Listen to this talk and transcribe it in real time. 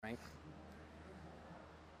Thank you.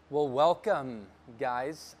 Well, welcome,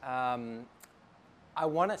 guys. I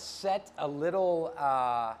want to set a little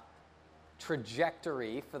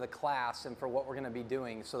trajectory for the class and for what we're going to be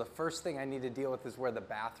doing. So the first thing I need to deal with is where the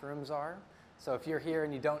bathrooms are. So if you're here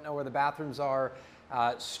and you don't know where the bathrooms are,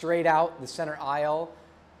 straight out the center aisle,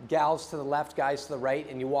 gals to the left, guys to the right,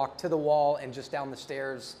 and you walk to the wall and just down the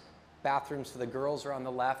stairs. Bathrooms for the girls are on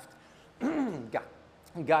the left,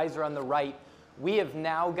 guys are on the right. We have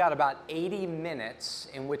now got about 80 minutes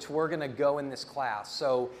in which we're going to go in this class.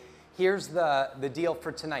 So here's the deal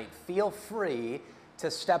for tonight. Feel free to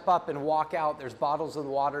step up and walk out. There's bottles of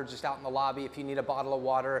water just out in the lobby if you need a bottle of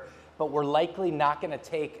water. But we're likely not going to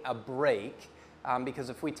take a break because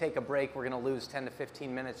if we take a break, we're going to lose 10 to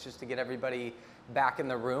 15 minutes just to get everybody back in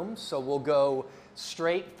the room. So we'll go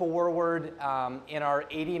straight forward in our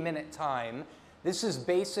 80-minute time. This is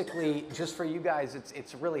basically just for you guys.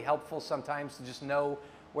 It's really helpful sometimes to just know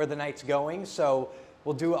where the night's going. So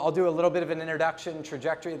I'll do a little bit of an introduction,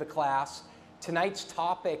 trajectory of the class. Tonight's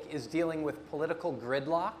topic is dealing with political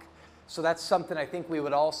gridlock. So that's something I think we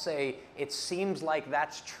would all say it seems like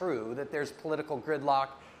that's true, that there's political gridlock.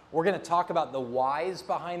 We're going to talk about the whys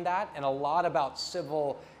behind that and a lot about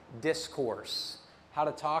civil discourse, how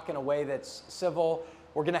to talk in a way that's civil.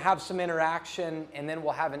 We're going to have some interaction, and then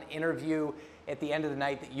we'll have an interview at the end of the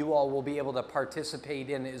night that you all will be able to participate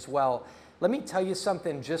in as well. Let me tell you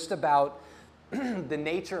something just about the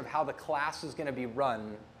nature of how the class is going to be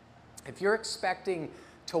run. If you're expecting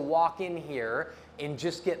to walk in here and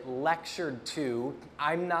just get lectured to,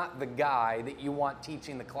 I'm not the guy that you want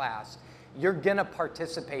teaching the class. You're going to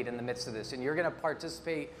participate in the midst of this, and you're going to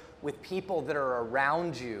participate with people that are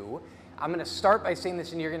around you. I'm going to start by saying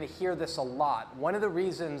this, and you're going to hear this a lot. One of the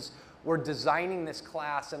reasons we're designing this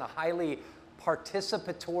class in a highly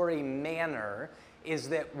participatory manner is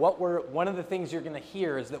that one of the things you're going to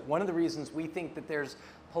hear is that one of the reasons we think that there's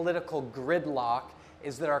political gridlock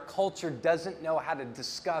is that our culture doesn't know how to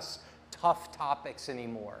discuss tough topics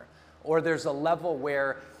anymore. Or there's a level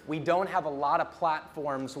where we don't have a lot of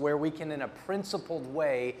platforms where we can, in a principled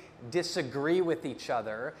way, disagree with each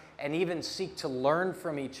other and even seek to learn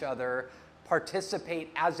from each other,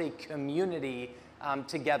 participate as a community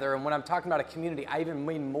together. And when I'm talking about a community, I even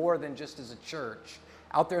mean more than just as a church.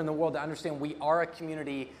 Out there in the world, to understand we are a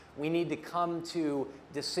community, we need to come to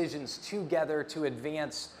decisions together to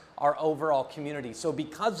advance our overall community. So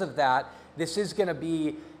because of that, this is going to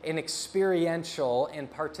be an experiential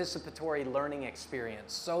and participatory learning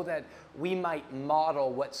experience so that we might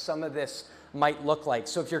model what some of this might look like.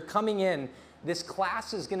 So if you're coming in, this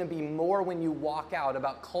class is going to be more when you walk out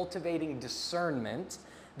about cultivating discernment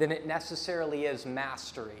than it necessarily is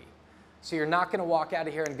mastery. So you're not going to walk out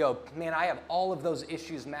of here and go, man, I have all of those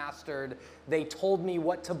issues mastered. They told me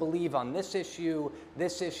what to believe on this issue,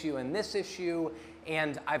 and this issue,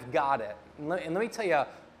 and I've got it. And let me tell you,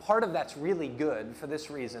 part of that's really good for this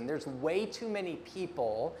reason. There's way too many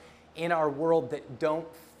people in our world that don't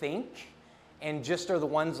think and just are the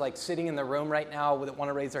ones like sitting in the room right now that want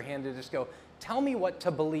to raise their hand and just go, tell me what to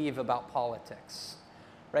believe about politics,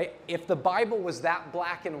 right? If the Bible was that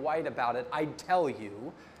black and white about it, I'd tell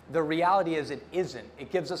you. The reality is it isn't.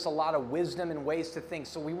 It gives us a lot of wisdom and ways to think.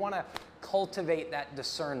 So we want to cultivate that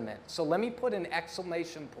discernment. So let me put an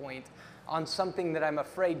exclamation point on something that I'm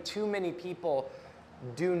afraid too many people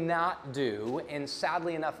do not do, and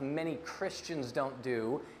sadly enough, many Christians don't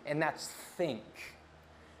do, and that's think.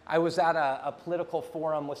 I was at a political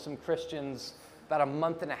forum with some Christians about a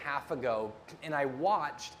month and a half ago, and I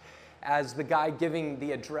watched as the guy giving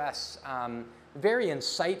the address very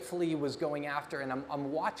insightfully was going after, and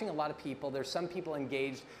I'm watching a lot of people. There's some people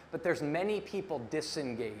engaged, but there's many people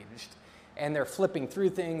disengaged. And they're flipping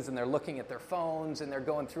through things, and they're looking at their phones, and they're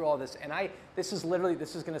going through all this. And this is going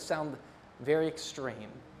to sound very extreme.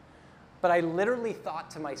 But I literally thought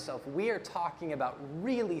to myself, we are talking about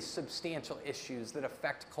really substantial issues that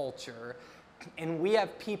affect culture. And we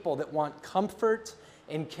have people that want comfort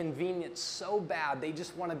and convenience so bad, they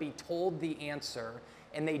just want to be told the answer.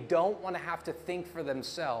 And they don't want to have to think for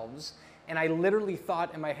themselves. And I literally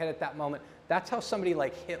thought in my head at that moment, that's how somebody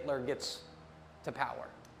like Hitler gets to power.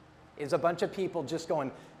 Is a bunch of people just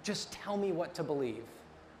going, just tell me what to believe.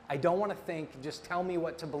 I don't want to think, just tell me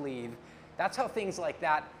what to believe. That's how things like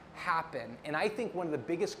that happen. And I think one of the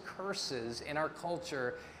biggest curses in our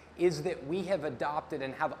culture is that we have adopted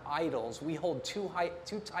and have idols. We hold too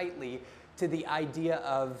tightly to the idea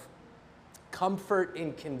of comfort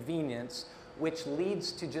and convenience, which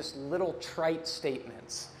leads to just little trite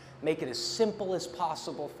statements. Make it as simple as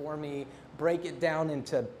possible for me, break it down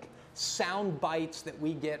into sound bites that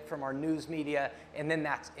we get from our news media, and then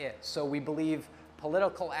that's it. So we believe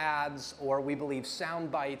political ads, or we believe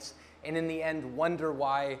sound bites, and in the end wonder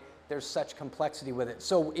why there's such complexity with it.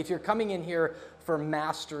 So if you're coming in here for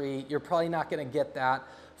mastery, you're probably not going to get that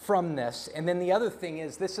from this. And then the other thing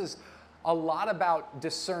is, this is a lot about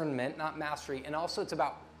discernment, not mastery, and also it's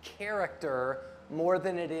about character more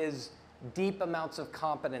than it is deep amounts of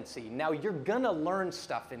competency. Now, you're going to learn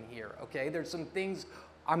stuff in here, okay? There's some things.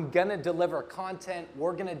 I'm going to deliver content.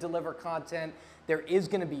 We're going to deliver content. There is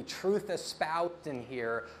going to be truth espoused in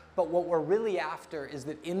here. But what we're really after is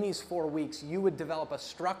that in these 4 weeks, you would develop a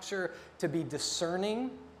structure to be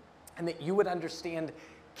discerning, and that you would understand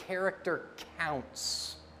character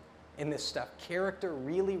counts in this stuff. Character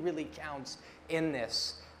really, really counts in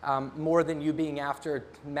this, more than you being after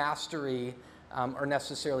mastery or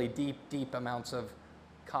necessarily deep, deep amounts of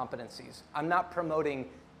competencies. I'm not promoting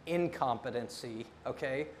incompetency,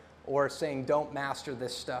 okay, or saying don't master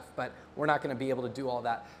this stuff, but we're not going to be able to do all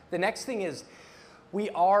that. The next thing is, we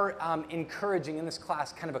are encouraging in this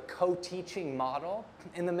class kind of a co-teaching model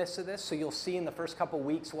in the midst of this. So you'll see in the first couple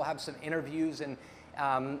weeks, we'll have some interviews, and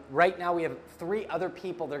right now we have 3 other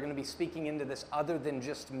people that are going to be speaking into this other than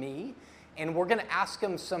just me. And we're going to ask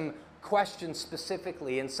them some questions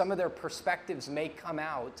specifically, and some of their perspectives may come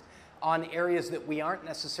out on areas that we aren't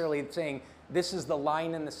necessarily saying, this is the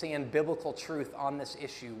line in the sand biblical truth on this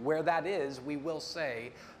issue. Where that is, we will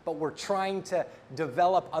say, but we're trying to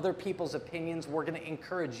develop other people's opinions. We're going to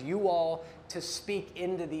encourage you all to speak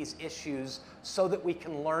into these issues so that we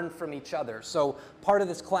can learn from each other. So part of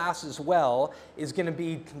this class as well is going to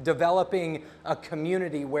be developing a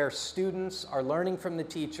community where students are learning from the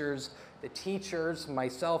teachers,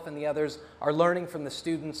 myself and the others, are learning from the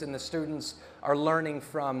students, and the students are learning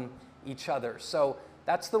from each other. So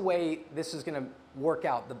that's the way this is going to work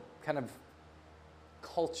out, the kind of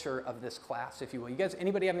culture of this class, if you will. You guys,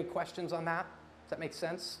 anybody have any questions on that? Does that make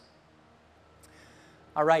sense?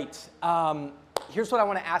 All right. Here's what I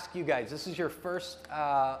want to ask you guys. This is your first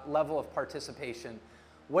level of participation.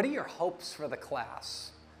 What are your hopes for the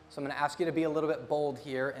class? So I'm going to ask you to be a little bit bold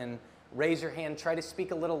here and raise your hand. Try to speak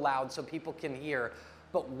a little loud so people can hear.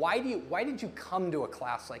 But why did you come to a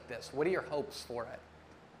class like this? What are your hopes for it?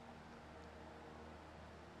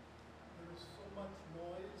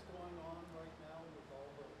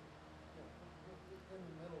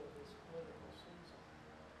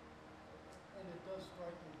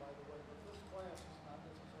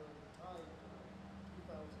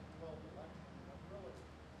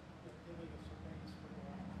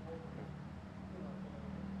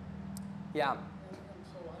 Yeah. And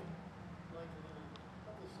so I like a little,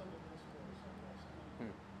 probably some of this course, I guess, to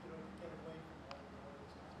get away from all the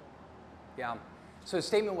noise that's going on. Yeah. So his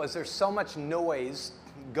statement was, there's so much noise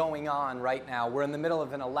going on right now. We're in the middle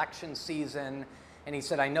of an election season, and he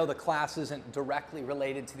said, I know the class isn't directly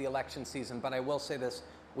related to the election season, but I will say this,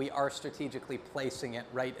 we are strategically placing it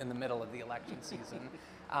right in the middle of the election season.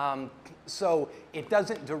 So it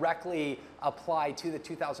doesn't directly apply to the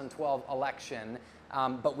 2012 election,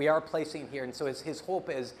 but we are placing it here. And so his hope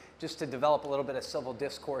is just to develop a little bit of civil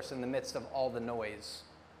discourse in the midst of all the noise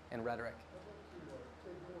and rhetoric. I'd like to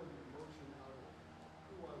take more of the emotion out of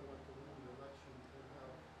who I want to win the election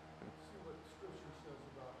and see what Scripture says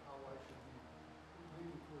about how I should be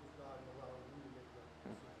leaning towards God and allowing Him to make that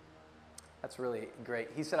decision. That's really great.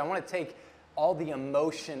 He said, I want to take all the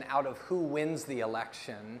emotion out of who wins the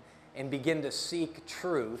election and begin to seek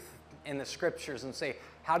truth in the Scriptures and say,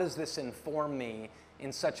 how does this inform me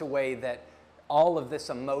in such a way that all of this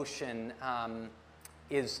emotion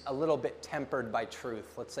is a little bit tempered by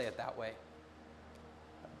truth? Let's say it that way.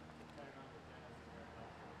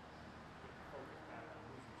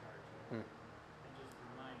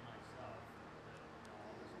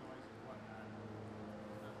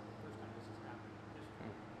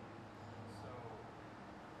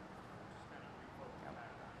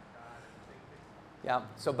 Yeah,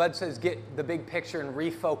 so Bud says get the big picture and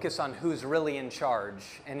refocus on who's really in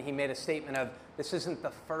charge. And he made a statement of, this isn't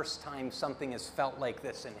the first time something has felt like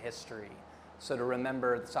this in history. So to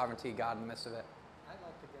remember the sovereignty of God in the midst of it. I'd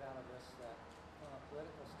like to get out of this that from a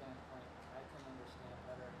political standpoint, I can understand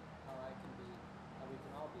better how we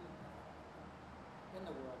can all be in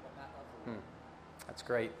the world, but not of the world. That's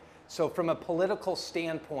great. So from a political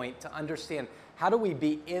standpoint, to understand, how do we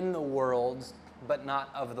be in the world, but not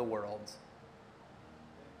of the world?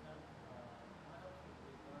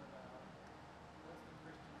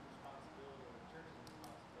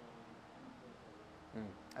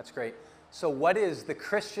 That's great. So what is the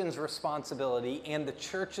Christian's responsibility and the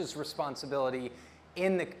church's responsibility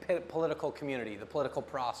in the political community, the political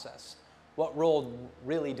process? What role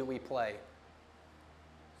really do we play?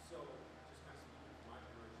 So, just kind of speaking from my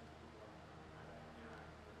generation, people are kind of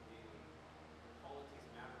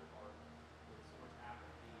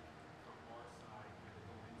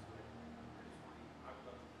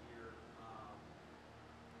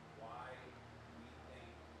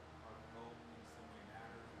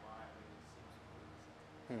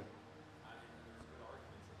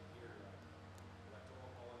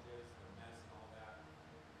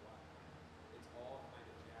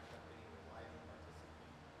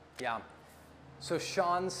Yeah. So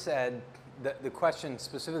Sean said the question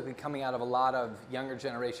specifically coming out of a lot of younger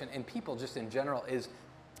generation and people just in general is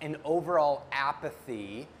an overall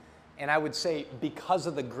apathy. And I would say because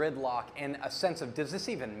of the gridlock and a sense of, does this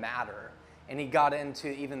even matter? And he got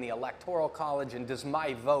into even the Electoral College and does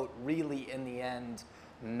my vote really in the end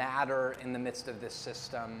matter in the midst of this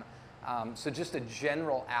system? So just a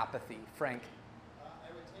general apathy. Frank?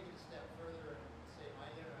 I would take it a step further and say my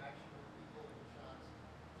interaction with people in Sean's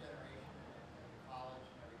generation and college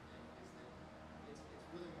and everything is that it's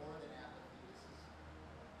really more than apathy.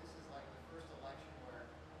 This is like the first election where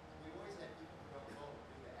we've always had people who don't vote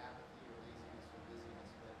due to apathy or laziness or busyness,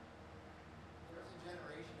 but there's a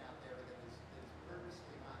generation out there that is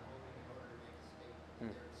purposely not voting in order to make a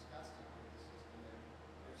statement. They're disgusted with the system.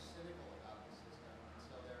 They're cynical about the system, and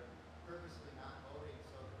so they're purposely not voting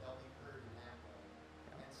so that they'll be heard in that way.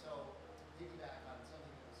 And so, piggyback on something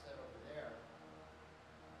that was said over there,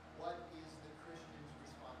 what is the Christian's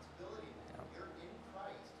responsibility then? You're in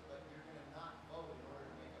Christ, but you're going to not vote in order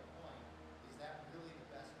to make a point. Is that really the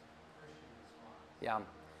best Christian response? Yeah.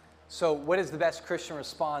 So what is the best Christian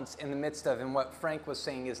response in the midst of, and what Frank was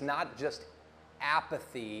saying is not just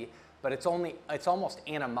apathy, but it's almost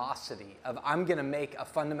animosity of I'm going to make a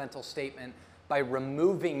fundamental statement by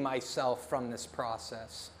removing myself from this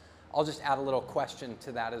process. I'll just add a little question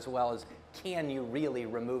to that as well as can you really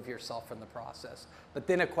remove yourself from the process? But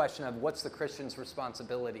then a question of what's the Christian's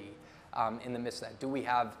responsibility in the midst of that? Do we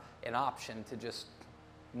have an option to just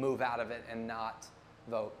move out of it and not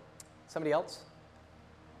vote? Somebody else?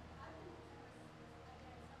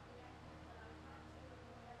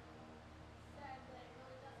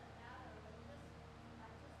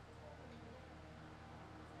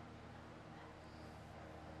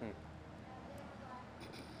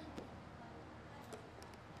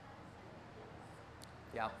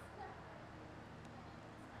 Yeah.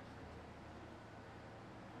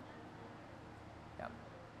 Yeah.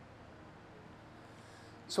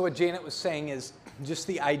 So what Janet was saying is just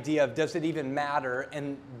the idea of does it even matter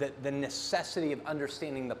and the necessity of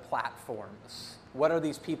understanding the platforms. What are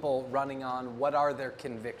these people running on? What are their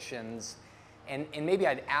convictions? And maybe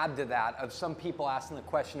I'd add to that of some people asking the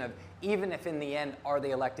question of even if in the end are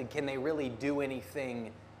they elected, can they really do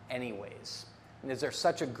anything anyways? And is there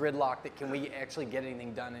such a gridlock that can we actually get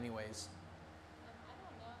anything done anyways? I don't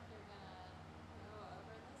know if you're going to go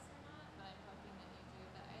over this or not, but I'm hoping that you do.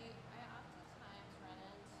 But I oftentimes run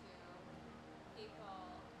into people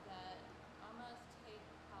that almost take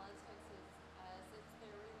politics as it's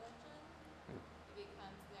their religion. It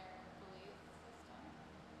becomes their belief system.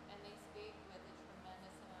 And they speak with a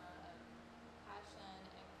tremendous amount of passion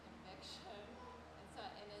and conviction. And so,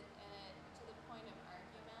 and it to the point of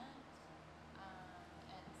argument.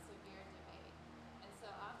 And severe debate. And so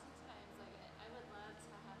oftentimes, like, I would love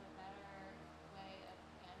to have a better way of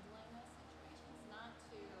handling those situations, not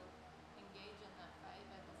to engage in that fight,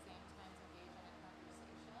 but at the same time engage in a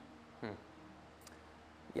conversation.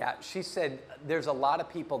 Yeah, she said there's a lot of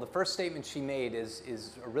people, the first statement she made is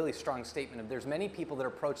a really strong statement of there's many people that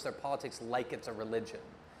approach their politics like it's a religion.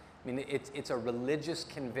 I mean, it's a religious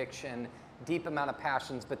conviction, deep amount of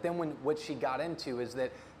passions, but then what she got into is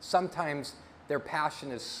that sometimes their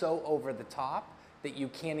passion is so over the top that you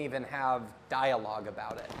can't even have dialogue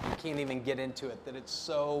about it. You can't even get into it, that it's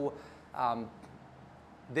so,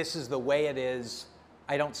 this is the way it is,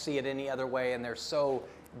 I don't see it any other way, and they're so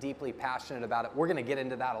deeply passionate about it. We're going to get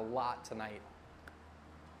into that a lot tonight.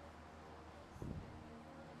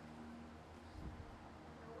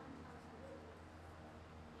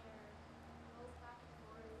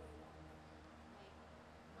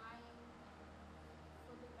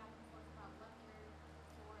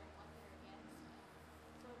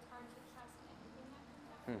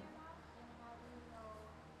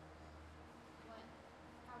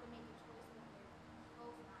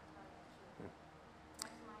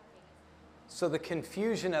 So the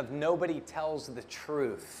confusion of nobody tells the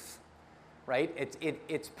truth, right?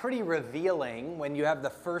 It's pretty revealing when you have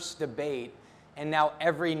the first debate and now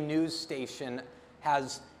every news station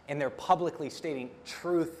has, and they're publicly stating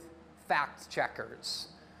truth fact checkers,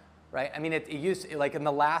 right? I mean, it used, like in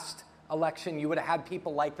the last election, you would have had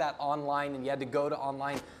people like that online and you had to go to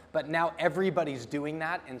online, but now everybody's doing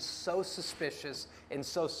that and so suspicious and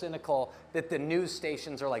so cynical that the news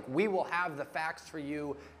stations are like, we will have the facts for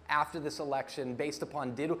you after this election based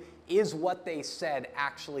upon is what they said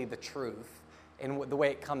actually the truth? And the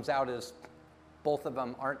way it comes out is both of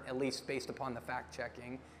them aren't at least based upon the fact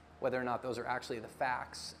checking, whether or not those are actually the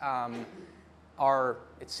facts,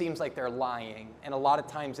 it seems like they're lying. And a lot of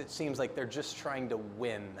times it seems like they're just trying to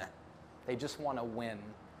win. They just want to win.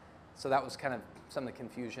 So that was kind of some of the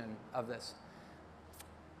confusion of this.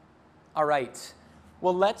 All right.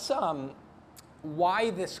 Well, let's, why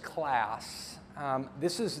this class?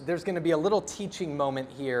 There's going to be a little teaching moment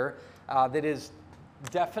here that is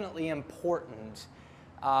definitely important,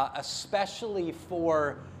 especially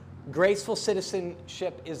for graceful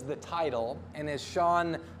citizenship is the title. And as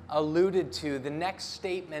Sean alluded to, the next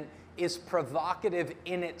statement is provocative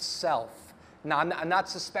in itself. Now, I'm not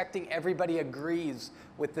suspecting everybody agrees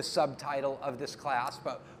with the subtitle of this class,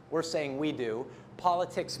 but we're saying we do.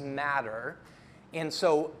 Politics matter. And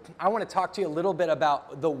so I want to talk to you a little bit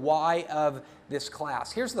about the why of this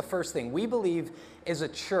class. Here's the first thing. We believe as a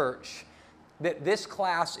church that this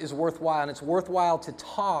class is worthwhile, and it's worthwhile to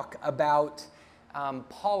talk about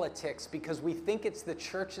politics because we think it's the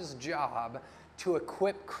church's job to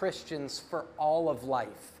equip Christians for all of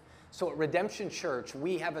life. So at Redemption Church,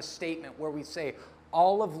 we have a statement where we say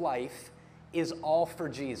all of life is all for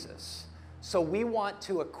Jesus. So we want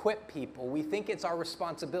to equip people. We think it's our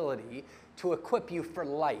responsibility to equip you for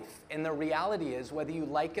life. And the reality is, whether you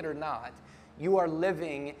like it or not, you are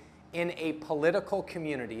living in a political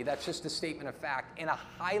community, that's just a statement of fact, in a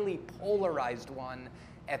highly polarized one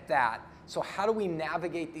at that. So how do we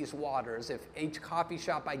navigate these waters? If each coffee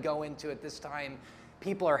shop I go into at this time,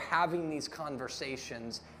 people are having these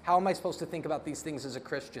conversations, how am I supposed to think about these things as a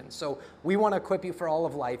Christian? So we want to equip you for all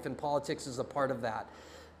of life, and politics is a part of that.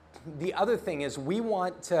 The other thing is we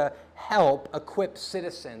want to help equip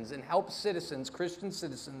citizens and help citizens, Christian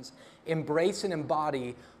citizens, embrace and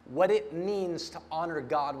embody what it means to honor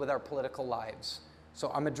God with our political lives.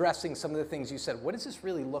 So I'm addressing some of the things you said. What does this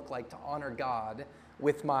really look like to honor God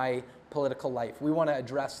with my political life? We want to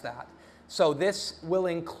address that. So this will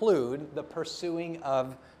include the pursuing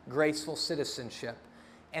of graceful citizenship.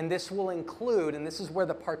 And this will include, and this is where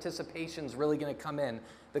the participation is really going to come in,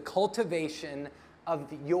 the cultivation of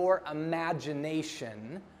your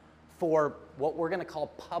imagination for what we're going to call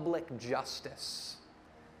public justice.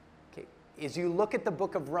 Okay. As you look at the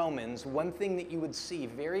book of Romans, one thing that you would see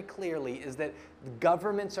very clearly is that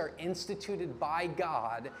governments are instituted by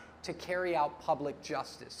God to carry out public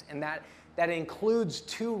justice. And that includes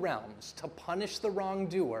two realms: to punish the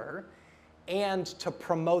wrongdoer and to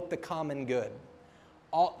promote the common good.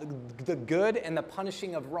 All, the good and the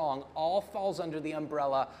punishing of wrong all falls under the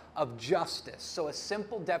umbrella of justice. So a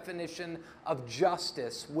simple definition of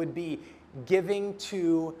justice would be giving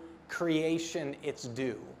to creation its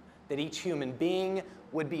due. That each human being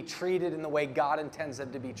would be treated in the way God intends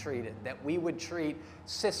them to be treated. That we would treat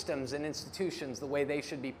systems and institutions the way they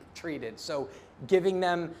should be treated. So giving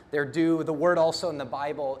them their due. The word also in the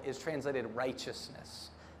Bible is translated righteousness.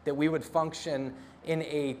 That we would function in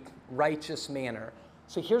a righteous manner.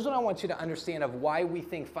 So here's what I want you to understand of why we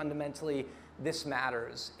think fundamentally this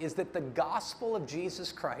matters, is that the gospel of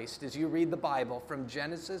Jesus Christ, as you read the Bible from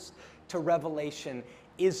Genesis to Revelation,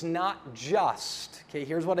 is not just, okay,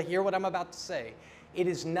 hear what I'm about to say. It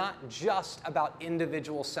is not just about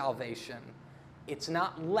individual salvation. It's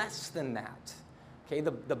not less than that. Okay,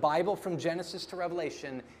 the Bible from Genesis to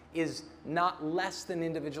Revelation is not less than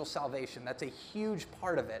individual salvation. That's a huge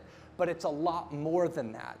part of it, but it's a lot more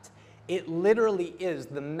than that. It literally is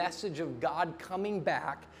the message of God coming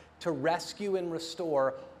back to rescue and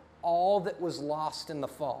restore all that was lost in the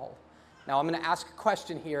fall. Now, I'm going to ask a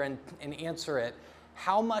question here and answer it.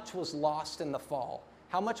 How much was lost in the fall?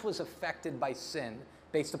 How much was affected by sin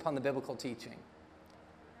based upon the biblical teaching?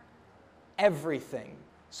 Everything.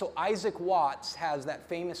 So Isaac Watts has that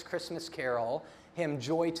famous Christmas carol, hymn,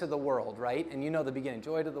 Joy to the World, right? And you know the beginning,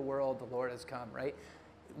 joy to the world, the Lord has come, right?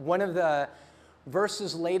 One of the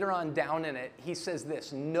verses later on down in it, he says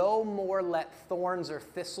this: no more let thorns or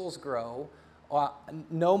thistles grow,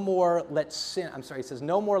 no more let sin, he says,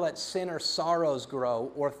 no more let sin or sorrows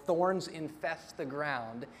grow, or thorns infest the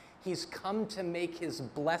ground. He's come to make his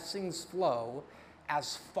blessings flow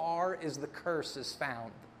as far as the curse is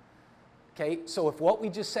found. Okay, so if what we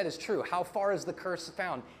just said is true, how far is the curse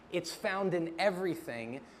found? It's found in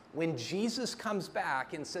everything. When Jesus comes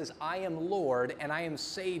back and says, I am Lord and I am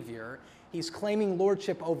Savior, he's claiming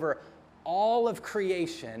lordship over all of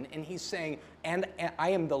creation, and he's saying, and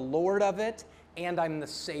I am the Lord of it, and I'm the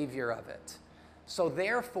Savior of it. So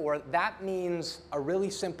therefore, that means a really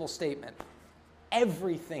simple statement.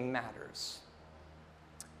 Everything matters.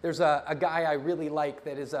 There's a guy I really like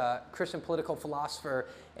that is a Christian political philosopher,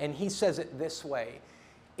 and he says it this way: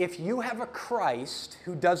 if you have a Christ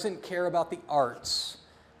who doesn't care about the arts,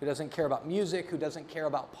 who doesn't care about music, who doesn't care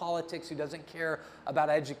about politics, who doesn't care about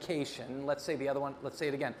education, let's say the other one, let's say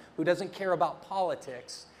it again, who doesn't care about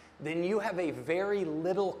politics, then you have a very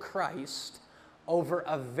little Christ over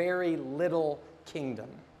a very little kingdom.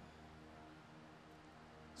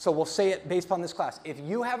 So we'll say it based upon this class. If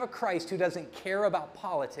you have a Christ who doesn't care about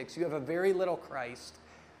politics, you have a very little Christ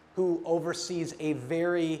who oversees a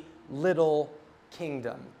very little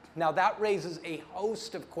kingdom. Now that raises a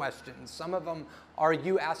host of questions. Some of them are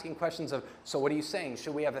you asking questions of, so what are you saying?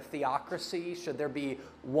 Should we have a theocracy? Should there be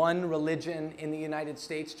one religion in the United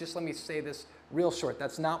States? Just let me say this real short.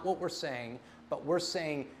 That's not what we're saying, but we're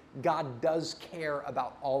saying God does care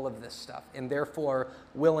about all of this stuff and therefore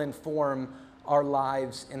will inform our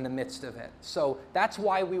lives in the midst of it. So that's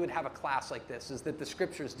why we would have a class like this, is that the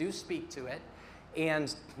scriptures do speak to it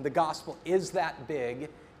and the gospel is that big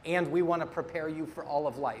and we want to prepare you for all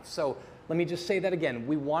of life. So let me just say that again.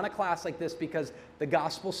 We want a class like this because the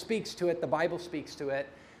gospel speaks to it, the Bible speaks to it,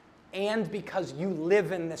 and because you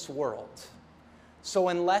live in this world. So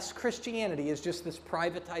unless Christianity is just this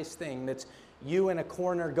privatized thing that's you in a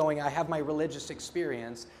corner going, I have my religious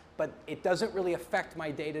experience, but it doesn't really affect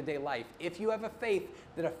my day-to-day life. If you have a faith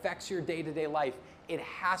that affects your day-to-day life, it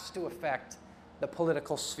has to affect the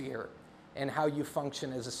political sphere and how you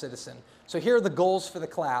function as a citizen. So here are the goals for the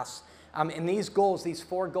class. And these goals, these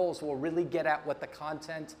 4 goals, will really get at what the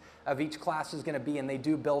content of each class is going to be, and they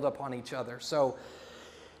do build upon each other. So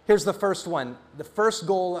here's the first one. The first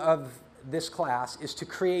goal of this class is to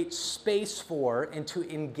create space for and to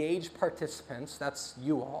engage participants, that's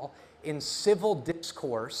you all, in civil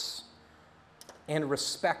discourse and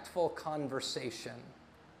respectful conversation.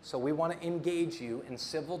 So we want to engage you in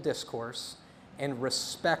civil discourse and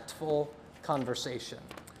respectful conversation.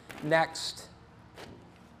 Next,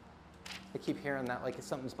 I keep hearing that like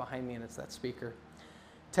something's behind me and it's that speaker.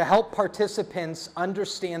 To help participants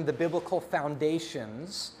understand the biblical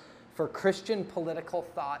foundations for Christian political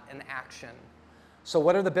thought and action. So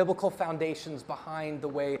what are the biblical foundations behind the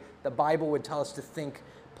way the Bible would tell us to think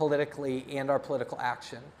politically and our political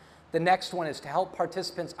action? The next one is to help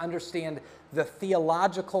participants understand the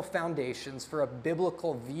theological foundations for a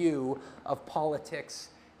biblical view of politics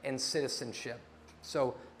and citizenship.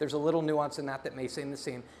 So there's a little nuance in that may seem the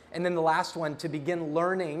same. And then the last one, to begin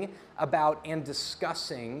learning about and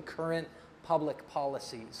discussing current public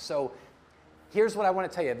policies. So here's what I want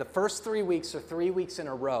to tell you. The first 3 weeks are 3 weeks in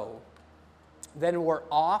a row. Then we're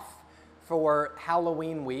off for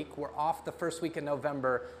Halloween week. We're off the first week in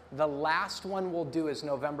November. The last one we'll do is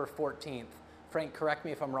November 14th. Frank, correct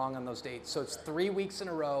me if I'm wrong on those dates. So it's 3 weeks in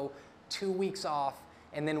a row, 2 weeks off,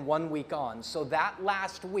 and then 1 week on. So that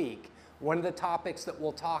last week, one of the topics that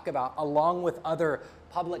we'll talk about, along with other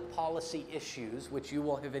public policy issues, which you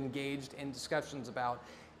will have engaged in discussions about,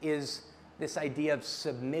 is this idea of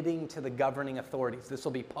submitting to the governing authorities. This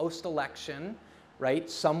will be post-election, right?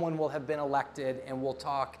 Someone will have been elected, and we'll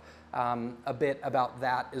talk a bit about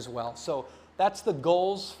that as well. So that's the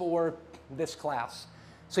goals for this class.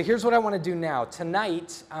 So here's what I want to do now.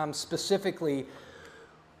 Tonight, specifically,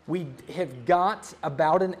 we have got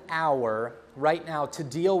about an hour right now to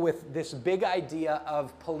deal with this big idea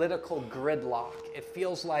of political gridlock. It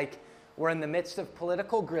feels like we're in the midst of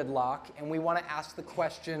political gridlock, and we want to ask the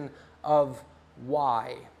question of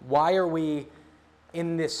why. Why are we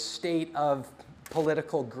in this state of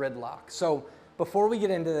political gridlock? So before we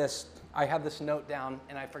get into this, I have this note down,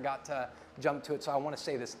 and I forgot to jump to it, so I want to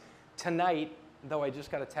say this. Tonight, though I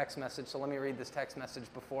just got a text message, so let me read this text message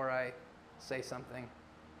before I say something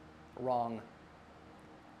wrong.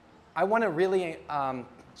 I want to really,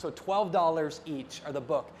 so $12 each are the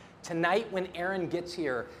book. Tonight when Aaron gets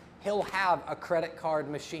here, he'll have a credit card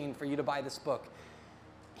machine for you to buy this book.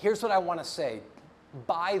 Here's what I want to say.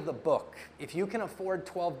 Buy the book. If you can afford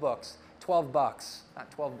 12 bucks, not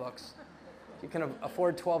 12 books. If you can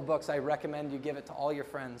afford 12 books, I recommend you give it to all your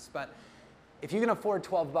friends. But if you can afford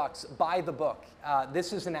 12 bucks, buy the book.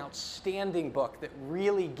 This is an outstanding book that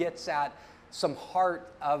really gets at some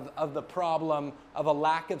heart of the problem of a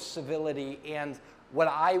lack of civility and what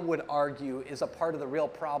I would argue is a part of the real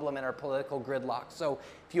problem in our political gridlock. So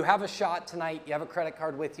if you have a shot tonight, you have a credit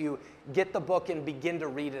card with you, get the book and begin to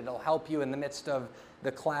read it. It'll help you in the midst of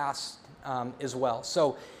the class as well.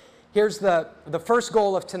 So here's the first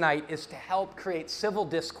goal of tonight is to help create civil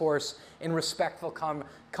discourse and respectful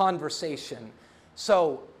conversation.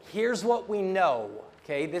 So here's what we know,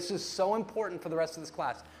 okay? This is so important for the rest of this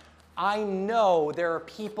class. I know there are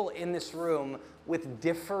people in this room with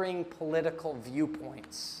differing political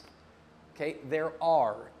viewpoints, okay? There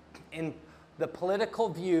are. And the political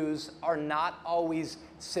views are not always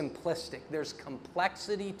simplistic. There's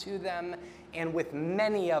complexity to them, and with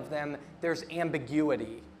many of them, there's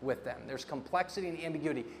ambiguity with them. There's complexity and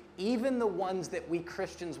ambiguity. Even the ones that we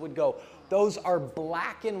Christians would go, those are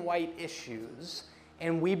black and white issues,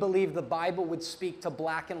 and we believe the Bible would speak to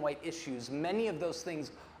black and white issues. Many of those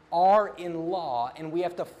things are in law, and we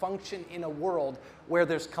have to function in a world where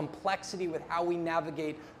there's complexity with how we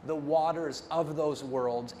navigate the waters of those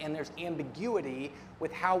worlds, and there's ambiguity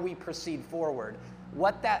with how we proceed forward.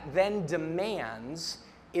 What that then demands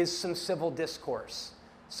is some civil discourse,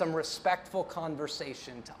 some respectful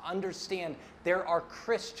conversation, to understand there are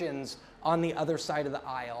Christians on the other side of the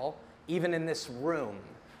aisle, even in this room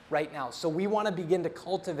right now. So we want to begin to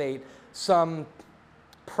cultivate some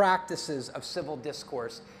practices of civil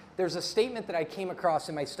discourse. There's a statement that I came across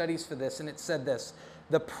in my studies for this, and it said this: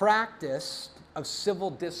 the practice of civil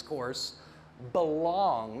discourse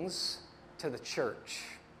belongs to the church.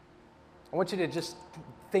 I want you to just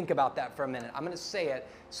think about that for a minute. I'm going to say it,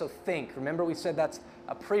 so think. Remember, we said that's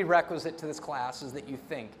a prerequisite to this class, is that you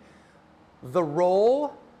think.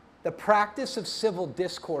 The practice of civil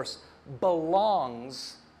discourse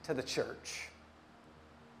belongs to the church.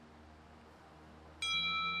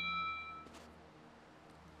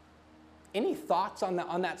 Any thoughts on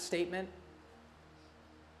that statement?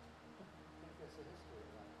 I think that's the history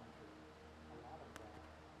of our country. A lot of that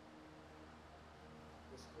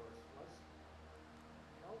discourse was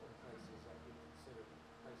held in places that we consider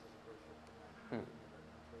places of worship in our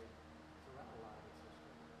country throughout a lot of its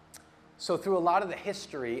history. So through a lot of the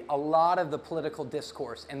history, a lot of the political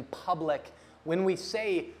discourse and public, when we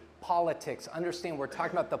say politics, understand we're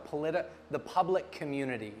talking about the public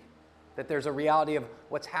community, that there's a reality of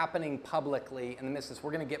what's happening publicly in the midst of this.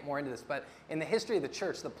 We're going to get more into this, but in the history of the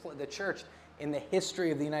church, the church, in the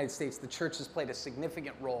history of the United States, the church has played a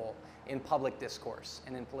significant role in public discourse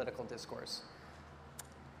and in political discourse.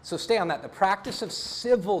 So stay on that. The practice of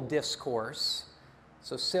civil discourse,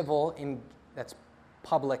 so civil, that's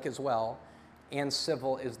public as well, and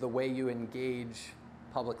civil is the way you engage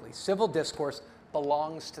publicly. Civil discourse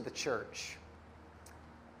belongs to the church.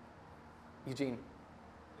 Eugene.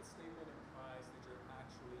 The statement implies that you're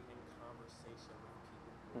actually in conversation with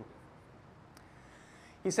people who are different.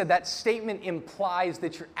 He said that statement implies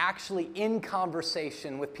that you're actually in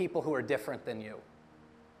conversation with people who are different than you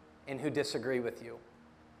and who disagree with you.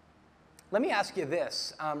 Let me ask you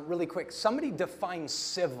this really quick. Somebody defines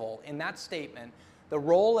civil in that statement. The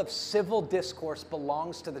role of civil discourse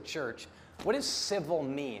belongs to the church. What does civil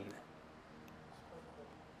mean?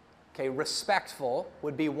 Okay, respectful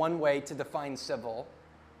would be one way to define civil.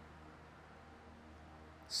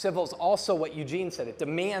 Civil is also what Eugene said. It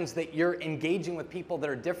demands that you're engaging with people that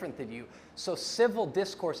are different than you. So civil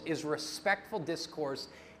discourse is respectful discourse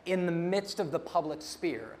in the midst of the public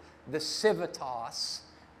sphere. The civitas,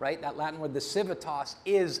 right, that Latin word, the civitas,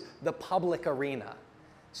 is the public arena.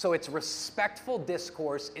 So it's respectful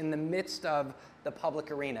discourse in the midst of the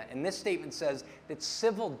public arena. And this statement says that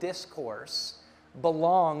civil discourse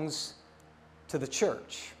belongs to the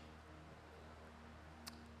church.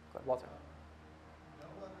 Go ahead, Walter. No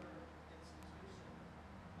other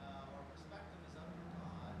institution or perspective is under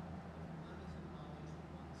God with limited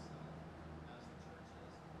knowledge of oneself as the church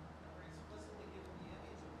is. And we're explicitly given the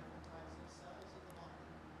image of different types of cells in the body,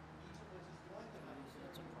 each of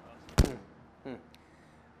which is going to have a certain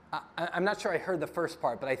I'm not sure I heard the first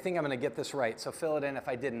part, but I think I'm going to get this right, so fill it in if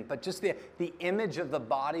I didn't. But just the image of the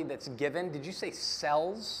body that's given, did you say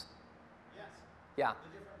cells? Yes. Yeah. The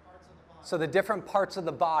different parts of the body. So the different parts of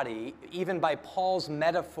the body, even by Paul's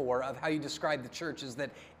metaphor of how you describe the church, is that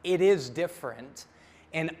it is different.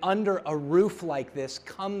 And under a roof like this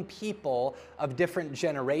come people of different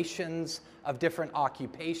generations, of different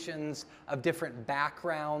occupations, of different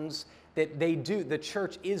backgrounds, that the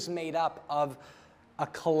church is made up of a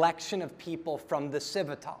collection of people from the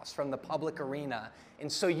civitas, from the public arena.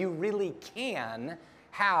 And so you really can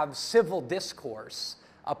have civil discourse,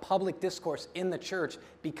 a public discourse in the church,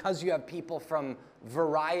 because you have people from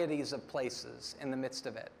varieties of places in the midst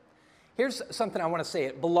of it. Here's something I want to say.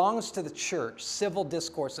 It belongs to the church, civil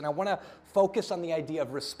discourse, and I want to focus on the idea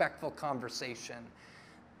of respectful conversation.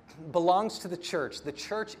 Belongs to the church. The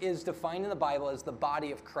church is defined in the Bible as the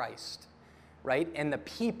body of Christ, right? And the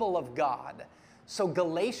people of God. So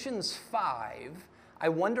Galatians 5, I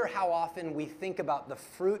wonder how often we think about the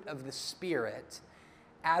fruit of the Spirit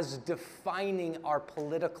as defining our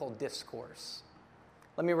political discourse.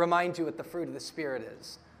 Let me remind you what the fruit of the Spirit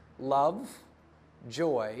is. Love,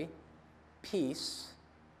 joy, peace.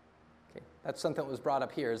 Okay, that's something that was brought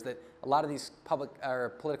up here, is that a lot of these public or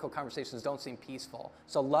political conversations don't seem peaceful.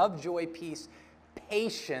 So love, joy, peace,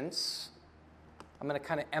 patience. I'm going to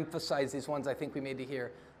kind of emphasize these ones I think we made to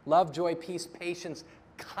hear. Love, joy, peace, patience,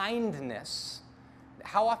 kindness.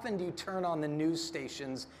 How often do you turn on the news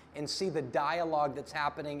stations and see the dialogue that's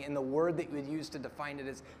happening and the word that you would use to define it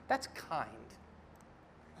as, that's kind.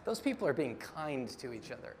 Those people are being kind to each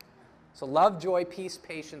other. So love, joy, peace,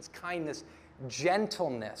 patience, kindness,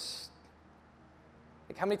 gentleness.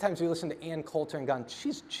 Like how many times have we listened to Ann Coulter and gone,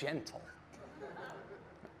 she's gentle.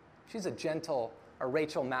 She's a gentle, or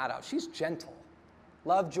Rachel Maddow, she's gentle.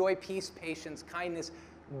 Love, joy, peace, patience, kindness,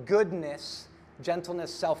 goodness,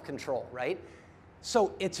 gentleness, self-control, right?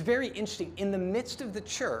 So it's very interesting. In the midst of the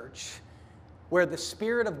church, where the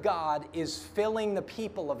Spirit of God is filling the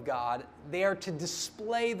people of God, they are to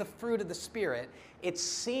display the fruit of the Spirit. It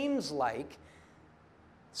seems like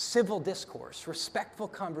civil discourse, respectful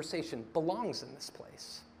conversation belongs in this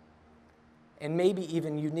place. And maybe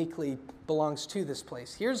even uniquely belongs to this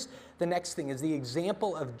place. Here's the next thing, is the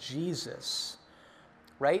example of Jesus,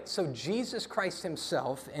 right? So Jesus Christ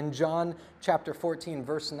himself, in John chapter 14,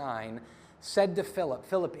 verse 9, said to Philip,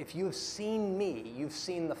 Philip, if you have seen me, you've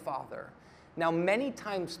seen the Father. Now, many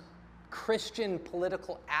times, Christian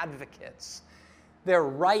political advocates, they're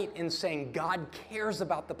right in saying God cares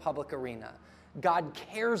about the public arena. God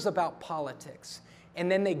cares about politics. And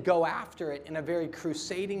then they go after it in a very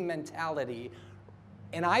crusading mentality.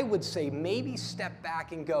 And I would say maybe step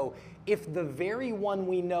back and go, if the very one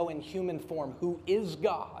we know in human form, who is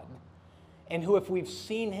God, and who if we've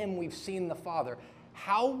seen him, we've seen the Father,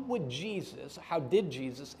 how did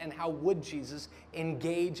Jesus, and how would Jesus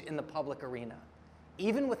engage in the public arena?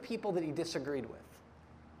 Even with people that he disagreed with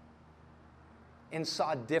and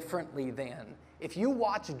saw differently than. If you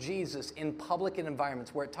watch Jesus in public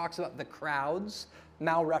environments where it talks about the crowds,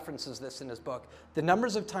 Mal references this in his book, the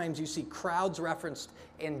numbers of times you see crowds referenced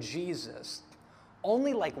in Jesus,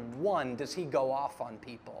 only like one does he go off on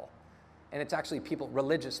people. And it's actually people,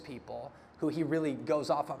 religious people, who he really goes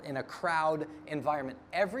off of in a crowd environment.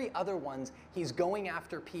 Every other ones, he's going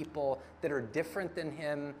after people that are different than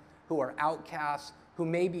him, who are outcasts, who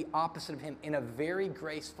may be opposite of him in a very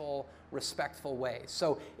graceful, respectful way.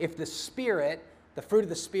 So if the Spirit, the fruit of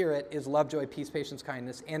the Spirit is love, joy, peace, patience,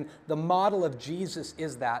 kindness, and the model of Jesus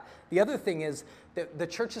is that. The other thing is that the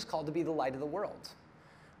church is called to be the light of the world.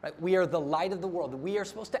 Right? We are the light of the world. We are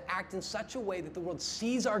supposed to act in such a way that the world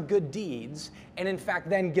sees our good deeds and in fact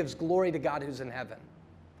then gives glory to God who's in heaven.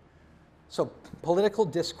 So political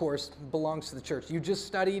discourse belongs to the church. You just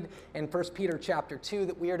studied in 1 Peter chapter 2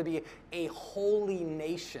 that we are to be a holy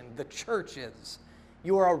nation. The church is.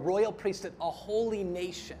 You are a royal priesthood, a holy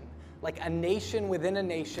nation. Like a nation within a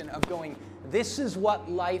nation of going, this is what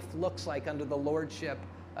life looks like under the lordship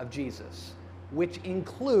of Jesus, which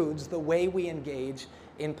includes the way we engage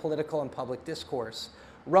in political and public discourse.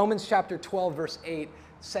 Romans chapter 12, verse 8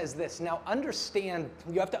 says this. Now understand,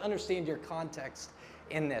 you have to understand your context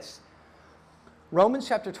in this. Romans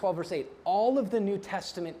chapter 12, verse 8, all of the New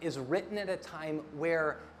Testament is written at a time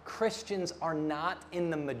where Christians are not in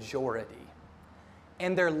the majority.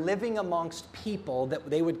 And they're living amongst people that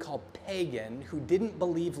they would call pagan, who didn't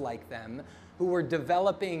believe like them, who were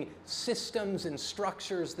developing systems and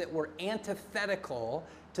structures that were antithetical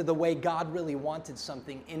to the way God really wanted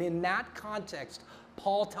something. And in that context,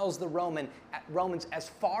 Paul tells the Romans, as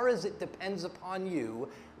far as it depends upon you,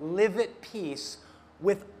 live at peace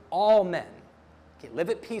with all men. Okay, live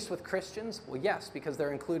at peace with Christians? Well, yes, because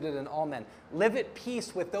they're included in all men. Live at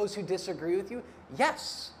peace with those who disagree with you?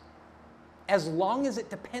 Yes. As long as it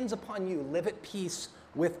depends upon you, live at peace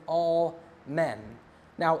with all men.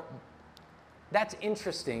 Now, that's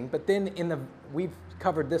interesting, but then we've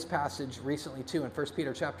covered this passage recently too in 1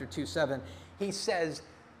 Peter chapter 2, 7. He says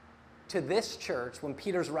to this church, when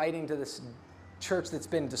Peter's writing to this church that's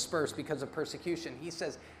been dispersed because of persecution, he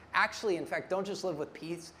says, actually, in fact, don't just live with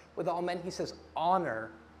peace with all men. He says,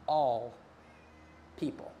 honor all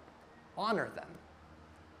people. Honor them.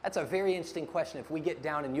 That's a very interesting question if we get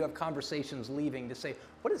down and you have conversations leaving to say,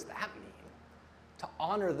 what does that mean? To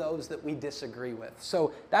honor those that we disagree with.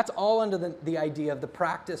 So that's all under the idea of the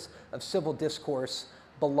practice of civil discourse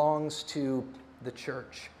belongs to the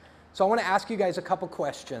church. So I want to ask you guys a couple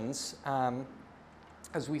questions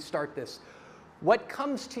as we start this. What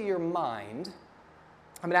comes to your mind?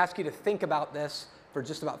 I'm going to ask you to think about this for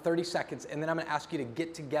just about 30 seconds, and then I'm going to ask you to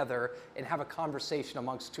get together and have a conversation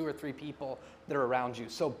amongst 2 or 3 people that are around you.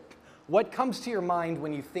 So what comes to your mind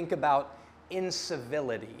when you think about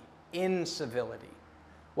incivility? Incivility.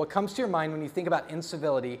 What comes to your mind when you think about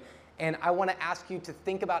incivility? And I want to ask you to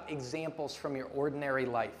think about examples from your ordinary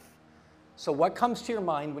life. So what comes to your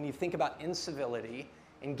mind when you think about incivility?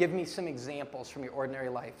 And give me some examples from your ordinary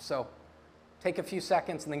life. So take a few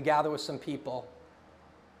seconds and then gather with some people.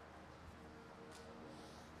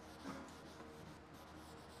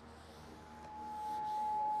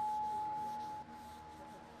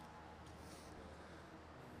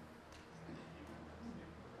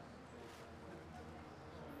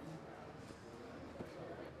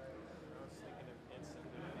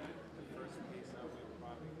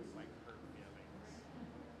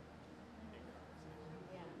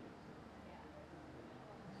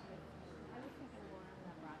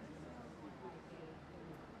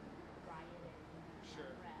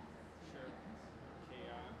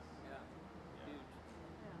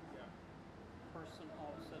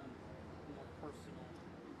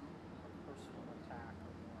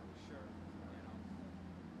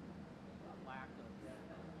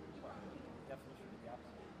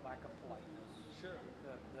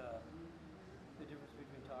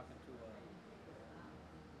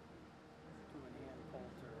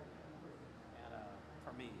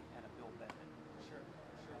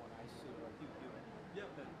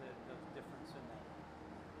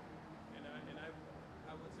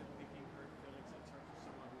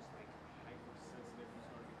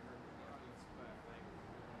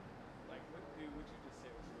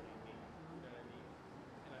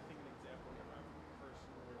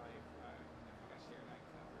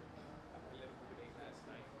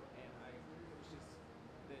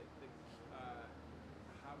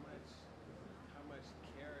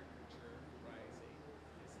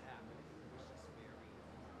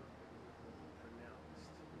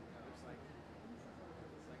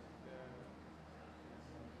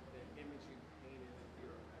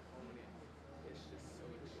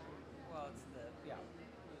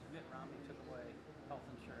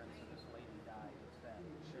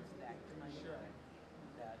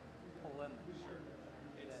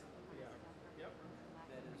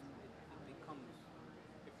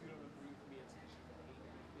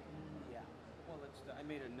 I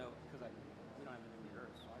made a note because we don't have anything to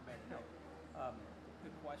rehearse, so I made a note. The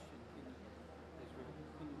question,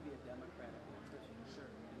 can you be a Democrat and be a Christian? Sure.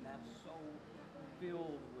 And that's so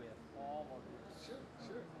filled with all of this. Sure,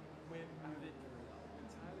 sure. When Tyler said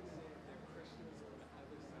that Christians on the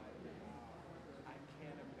other side of the aisle, I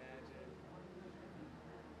can't imagine.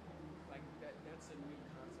 Like that's a new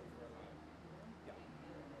concept for a lot of people. Yeah.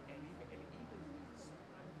 And even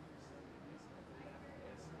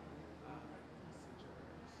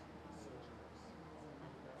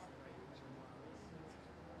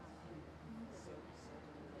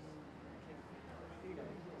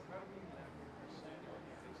some of the left as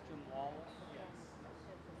sojourners. Jim Wallace. Yes.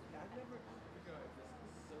 I never figured out if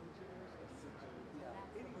it's sojourners or sojourners.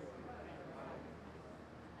 Yeah. Anyway, I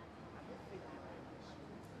don't think they like the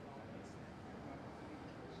shoes and all that stuff.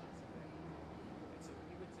 And so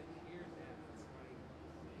even to hear that, it's like,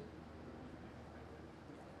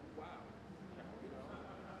 wow. You know,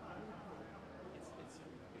 it's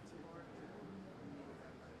hard to.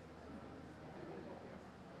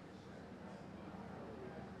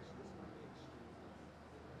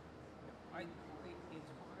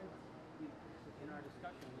 It's hard. In our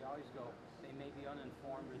discussion, we always go, they may be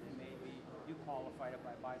uninformed or they may be, you qualified it by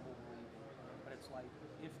Bible believing. But it's like,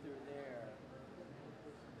 if they're there,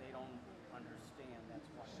 they don't understand. That's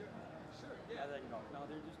why. Sure, yeah. Rather than go, no,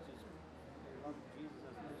 they're just they love Jesus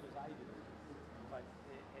as much as I do. But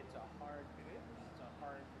it's a hard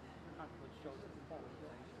conflict shows the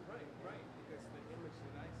polarization. Right. Because the image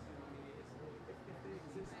that I see in the media is if they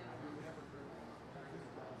exist, I would never agree with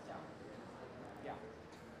them. Yeah.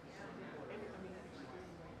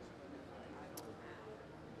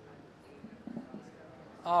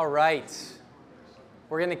 All right.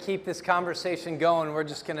 We're going to keep this conversation going. We're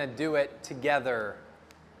just going to do it together.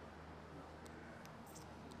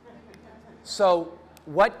 So,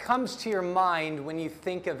 what comes to your mind when you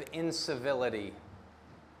think of incivility?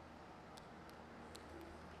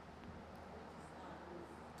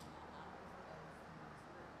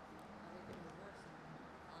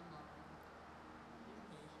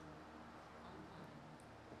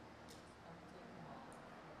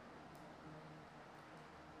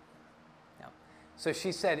 So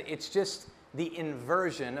she said it's just the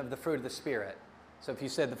inversion of the fruit of the Spirit. So if you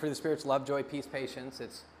said the fruit of the Spirit's love, joy, peace, patience,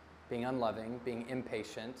 it's being unloving, being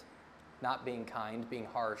impatient, not being kind, being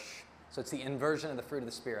harsh. So it's the inversion of the fruit of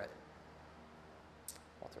the Spirit.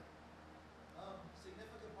 Walter.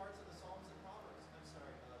 Significant parts of the Psalms and Proverbs.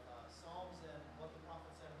 Psalms and what the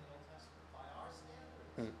prophet said in the Old Testament. By our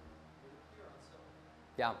standards, would appear uncivil.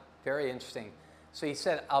 Yeah, very interesting. So he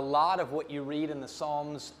said a lot of what you read in the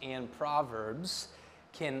Psalms and Proverbs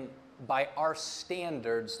can, by our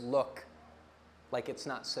standards, look like it's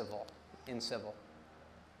not civil, incivil.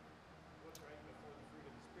 What's right before the fruit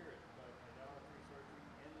of the Spirit? But idolatry, sorcery,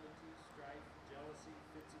 enmity, strife, jealousy,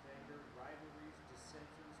 fits of anger, rivalries,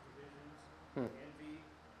 dissensions, divisions, envy,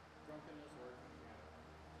 drunkenness, or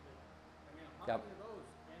how Yep. many of those?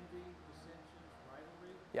 Envy, dissensions,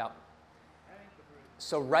 rivalry? Yeah. That ain't the fruit of the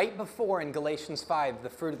So right before in Galatians 5, the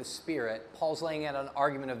fruit of the Spirit, Paul's laying out an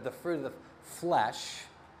argument of the fruit of the flesh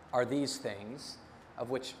are these things, of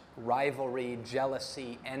which rivalry,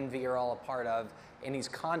 jealousy, envy are all a part of, and he's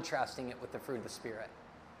contrasting it with the fruit of the Spirit.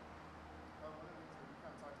 One of the things that we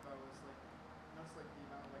kind of talked about was like, notice like the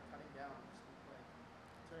amount of like cutting down, just like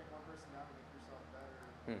tearing one person down to make yourself better.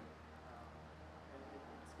 And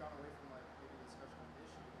it's gone away from like maybe a discussion of an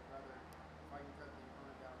issue, but rather if I can cut the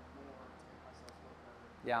opponent down more to make myself look better.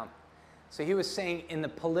 Yeah. So he was saying in the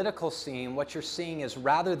political scene, what you're seeing is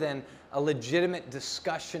rather than a legitimate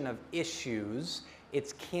discussion of issues,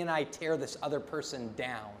 it's can I tear this other person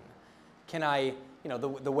down? Can I,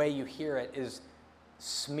 the way you hear it is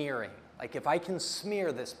smearing. Like if I can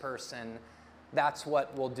smear this person, that's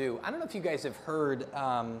what we'll do. I don't know if you guys have heard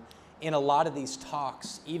in a lot of these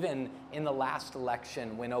talks, even in the last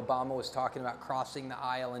election when Obama was talking about crossing the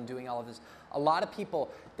aisle and doing all of this, a lot of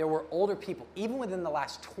people, there were older people, even within the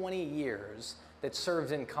last 20 years that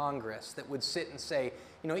served in Congress that would sit and say,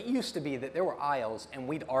 it used to be that there were aisles and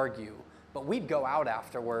we'd argue, but we'd go out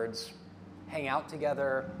afterwards, hang out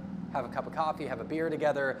together, have a cup of coffee, have a beer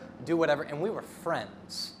together, do whatever, and we were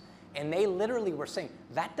friends. And they literally were saying,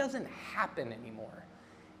 that doesn't happen anymore.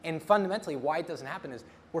 And fundamentally, why it doesn't happen is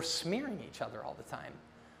we're smearing each other all the time.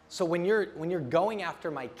 So when you're going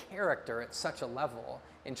after my character at such a level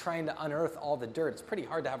and trying to unearth all the dirt, it's pretty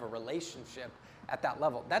hard to have a relationship at that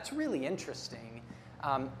level. That's really interesting.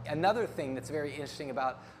 Another thing that's very interesting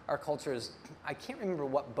about our culture is, I can't remember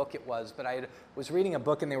what book it was, but I was reading a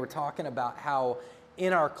book and they were talking about how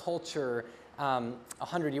in our culture,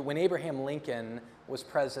 when Abraham Lincoln was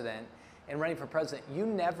president, and running for president, you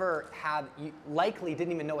never had, you likely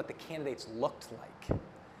didn't even know what the candidates looked like.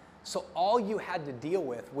 So all you had to deal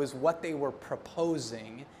with was what they were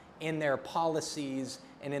proposing in their policies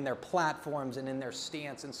and in their platforms and in their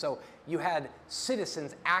stance. And so you had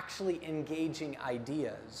citizens actually engaging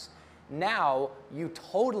ideas. Now you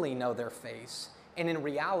totally know their face. And in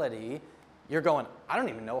reality, you're going, I don't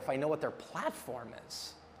even know if I know what their platform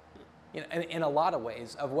is. You know, in a lot of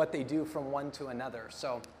ways of what they do from one to another.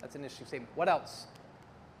 So that's an interesting statement. What else?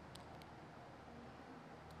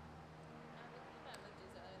 I would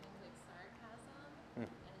think that would use other things like sarcasm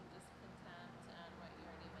and just contempt and what you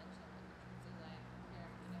already mentioned in terms of like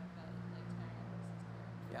character, but like tyrant versus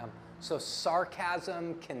character. Yeah. So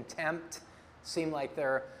sarcasm, contempt seem like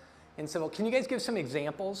they're incivil. Can you guys give some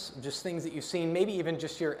examples, just things that you've seen, maybe even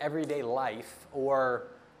just your everyday life, or,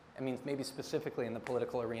 I mean, maybe specifically in the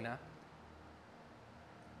political arena?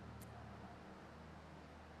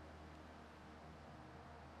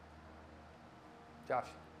 Josh.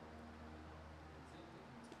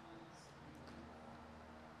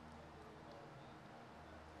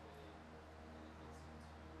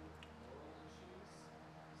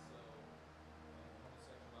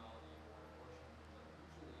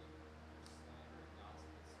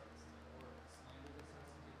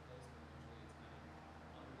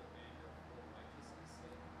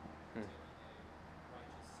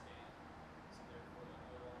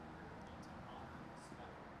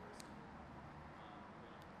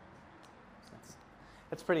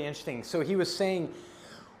 That's pretty interesting. So he was saying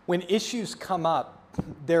when issues come up,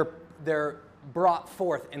 they're brought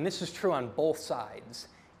forth, and this is true on both sides,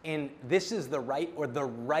 and this is the right or the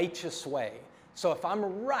righteous way. So if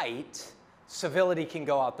I'm right, civility can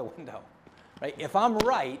go out the window, right? If I'm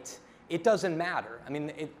right, it doesn't matter. I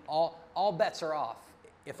mean, all bets are off.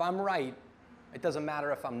 If I'm right, it doesn't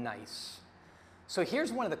matter if I'm nice. So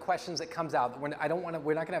here's one of the questions that comes out. We're not going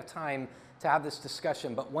to have time to have this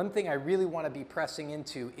discussion, but one thing I really want to be pressing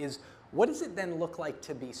into is, what does it then look like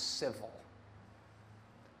to be civil?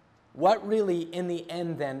 What really, in the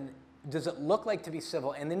end then, does it look like to be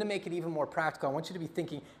civil? And then to make it even more practical, I want you to be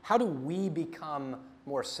thinking, how do we become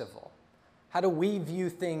more civil? How do we view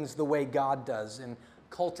things the way God does in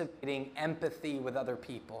cultivating empathy with other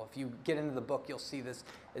people? If you get into the book, you'll see this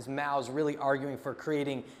as Mao's really arguing for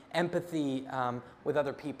creating empathy with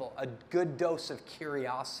other people, a good dose of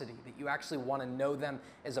curiosity, that you actually want to know them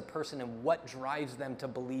as a person and what drives them to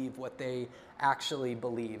believe what they actually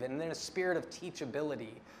believe. And then a spirit of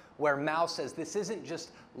teachability, where Mao says this isn't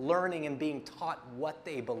just learning and being taught what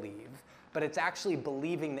they believe, but it's actually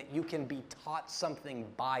believing that you can be taught something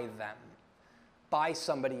by them, by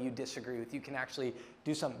somebody you disagree with. You can actually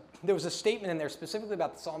do something. There was a statement in there specifically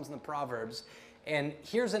about the Psalms and the Proverbs, and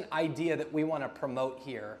here's an idea that we want to promote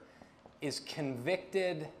here, is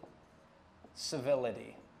convicted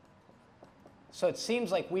civility. So it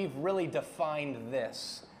seems like we've really defined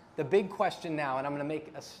this. The big question now, and I'm going to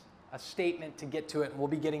make a statement to get to it, and we'll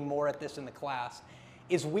be getting more at this in the class,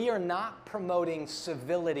 is we are not promoting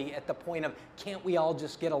civility at the point of, can't we all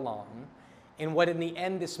just get along? And what in the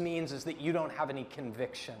end this means is that you don't have any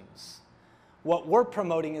convictions. What we're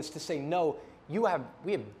promoting is to say, no, we have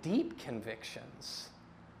deep convictions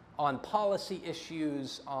on policy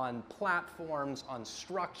issues, on platforms, on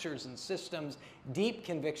structures and systems, deep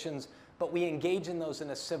convictions, but we engage in those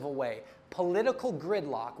in a civil way. Political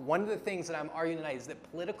gridlock, one of the things that I'm arguing tonight is that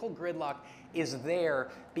political gridlock is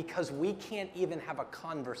there because we can't even have a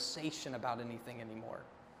conversation about anything anymore.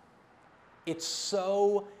 It's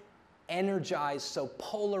so energized, so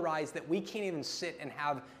polarized that we can't even sit and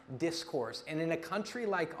have discourse. And in a country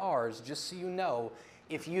like ours, just so you know,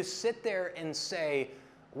 if you sit there and say,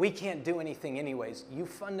 we can't do anything anyways, you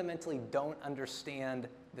fundamentally don't understand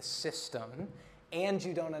the system and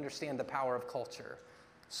you don't understand the power of culture.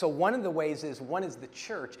 So one of the ways is, one is the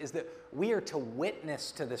church, is that we are to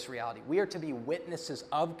witness to this reality. We are to be witnesses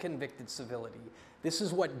of convicted civility. This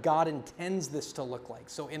is what God intends this to look like.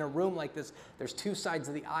 So in a room like this, there's two sides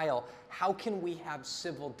of the aisle. How can we have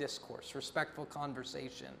civil discourse, respectful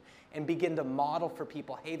conversation, and begin to model for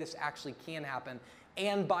people, hey, this actually can happen.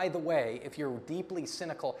 And by the way, if you're deeply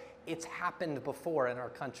cynical, it's happened before in our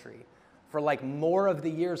country. For like more of the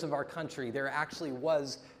years of our country, there actually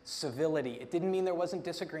was civility. It didn't mean there wasn't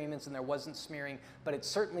disagreements and there wasn't smearing, but it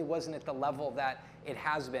certainly wasn't at the level that it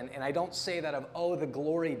has been. And I don't say that of, oh, the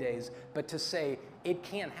glory days, but to say it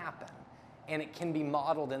can happen and it can be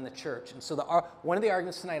modeled in the church. And so one of the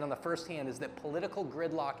arguments tonight on the first hand is that political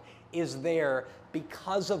gridlock is there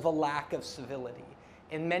because of a lack of civility.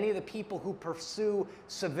 And many of the people who pursue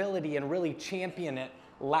civility and really champion it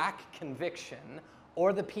lack conviction,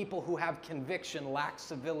 or the people who have conviction lack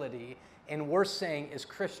civility. And we're saying as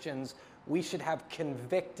Christians, we should have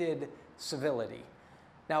convicted civility.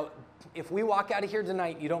 Now, if we walk out of here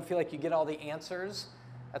tonight and you don't feel like you get all the answers,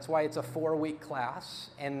 that's why it's a 4-week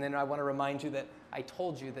class. And then I want to remind you that I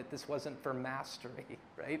told you that this wasn't for mastery,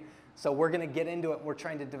 right? So we're going to get into it. And we're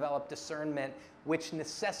trying to develop discernment, which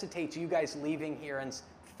necessitates you guys leaving here and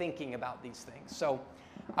thinking about these things. So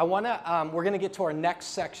I want to, we're going to get to our next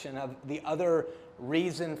section of the other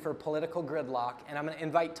reason for political gridlock. And I'm going to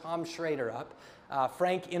invite Tom Schrader up.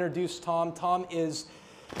 Frank introduced Tom. Tom is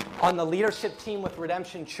on the leadership team with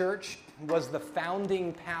Redemption Church, was the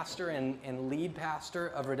founding pastor and lead pastor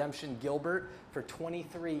of Redemption Gilbert for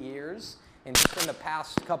 23 years. And just in the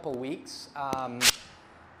past couple weeks,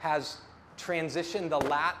 has transitioned the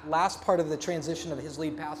last part of the transition of his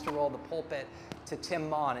lead pastor role, the pulpit, to Tim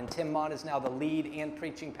Mon. And Tim Mon is now the lead and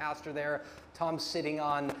preaching pastor there. Tom's sitting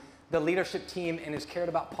on the leadership team and has cared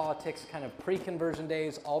about politics kind of pre-conversion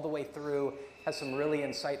days all the way through, has some really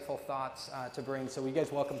insightful thoughts to bring. So you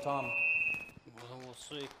guys welcome Tom. Well, we'll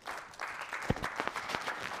see.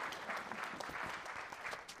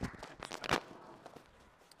 Not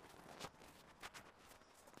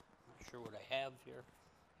sure what I have here.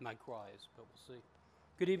 My cries, but we'll see.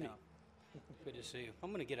 Good evening. Good to see you. I'm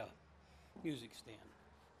going to get a music stand.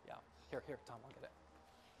 Yeah. Here, Tom, I'll get it.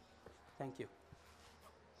 Thank you.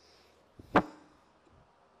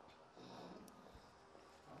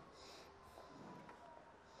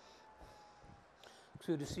 It's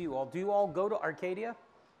good to see you all. Do you all go to Arcadia,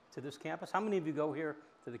 to this campus? How many of you go here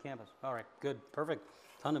to the campus? All right, good, perfect.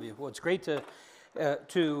 A ton of you. Well, it's great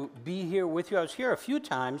to be here with you. I was here a few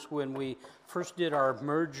times when we first did our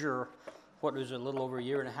merger, what was it, a little over a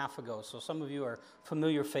year and a half ago. So some of you are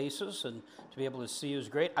familiar faces, and to be able to see you is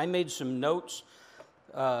great. I made some notes.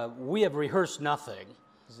 We have rehearsed nothing,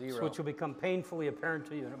 Zero. which will become painfully apparent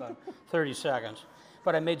to you in about 30 seconds.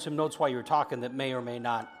 But I made some notes while you were talking that may or may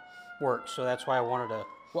not work, so that's why I wanted to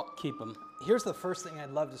keep them. Here's the first thing I'd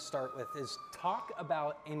love to start with is talk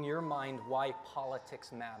about, in your mind, why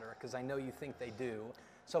politics matter, because I know you think they do.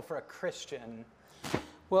 So for a Christian...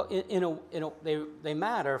 Well, they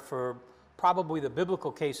matter for probably the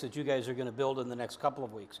biblical case that you guys are going to build in the next couple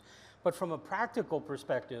of weeks. But from a practical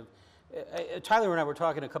perspective, Tyler and I were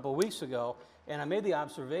talking a couple of weeks ago, and I made the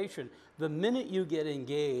observation, the minute you get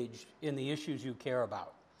engaged in the issues you care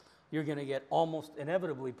about, you're going to get almost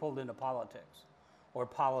inevitably pulled into politics or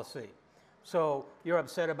policy. So you're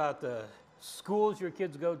upset about the schools your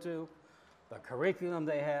kids go to, the curriculum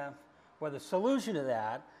they have. Well, the solution to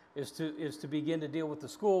that is to begin to deal with the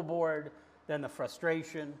school board, then the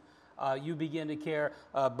frustration. You begin to care.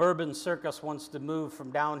 Bourbon Circus wants to move from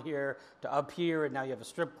down here to up here, and now you have a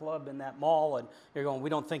strip club in that mall, and you're going, we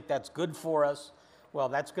don't think that's good for us. Well,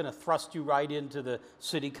 that's going to thrust you right into the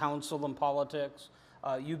city council and politics.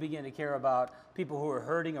 You begin to care about people who are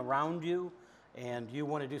hurting around you, and you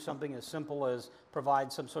want to do something as simple as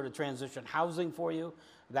provide some sort of transition housing for you.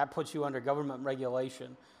 That puts you under government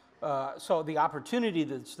regulation. So the opportunity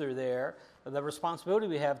that's there, the responsibility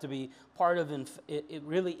we have to be part of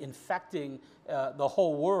really infecting the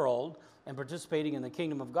whole world and participating in the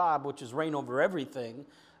kingdom of God, which is reign over everything.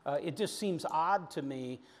 It just seems odd to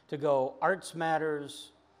me to go, arts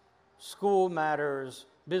matters, school matters,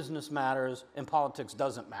 business matters, and politics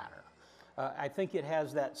doesn't matter. I think it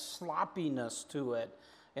has that sloppiness to it,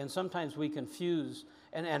 and sometimes we confuse,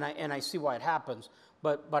 and I see why it happens,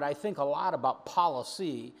 but I think a lot about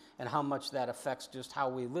policy and how much that affects just how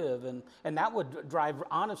we live, and that would drive,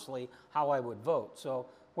 honestly, how I would vote. So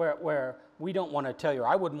where we don't want to tell you, or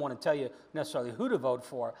I wouldn't want to tell you necessarily who to vote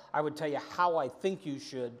for, I would tell you how I think you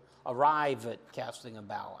should arrive at casting a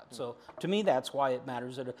ballot. So to me, that's why it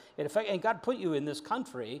matters. And God put you in this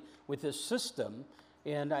country with this system,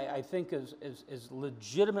 and I think is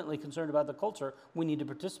legitimately concerned about the culture, we need to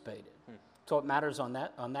participate in. So it matters on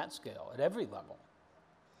that scale at every level.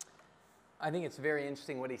 I think it's very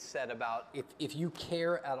interesting what he said about if you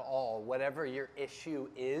care at all, whatever your issue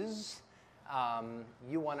is,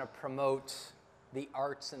 you want to promote the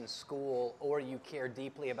arts in school, or you care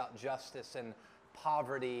deeply about justice and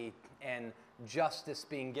poverty and justice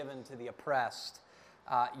being given to the oppressed,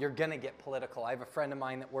 you're going to get political. I have a friend of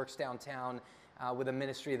mine that works downtown with a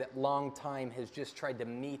ministry that long time has just tried to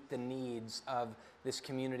meet the needs of this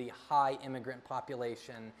community, high immigrant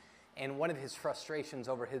population. And one of his frustrations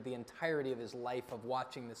over the entirety of his life of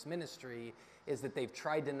watching this ministry is that they've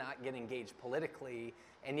tried to not get engaged politically,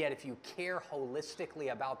 and yet if you care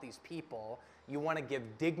holistically about these people, you want to give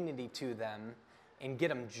dignity to them and get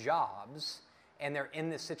them jobs, and they're in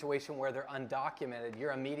this situation where they're undocumented,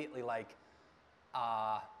 you're immediately like,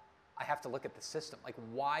 I I have to look at the system. Like,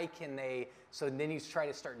 why can they? So then he's trying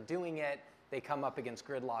to start doing it. They come up against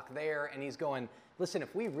gridlock there, and he's going, listen,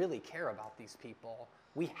 if we really care about these people,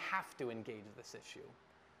 we have to engage this issue.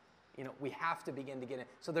 You know, we have to begin to get in.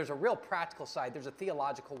 So there's a real practical side. There's a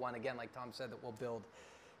theological one, again, like Tom said, that we'll build.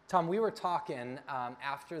 Tom, we were talking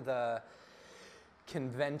after the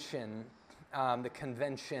convention, the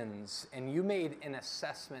conventions, and you made an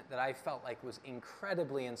assessment that I felt like was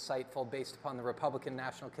incredibly insightful based upon the Republican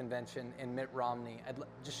National Convention and Mitt Romney.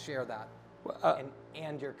 Just share that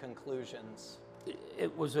and your conclusions.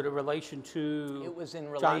 Was it a relation to It was in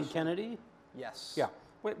John relation. Kennedy? Yes. Yeah.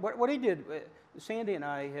 What he did, Sandy and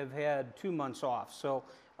I have had 2 months off. So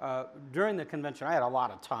during the convention, I had a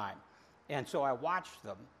lot of time. And so I watched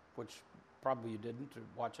them, which probably you didn't, or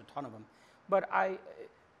watch a ton of them. But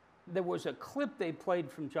there was a clip they played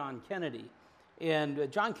from John Kennedy.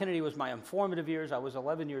 And John Kennedy was my informative years. I was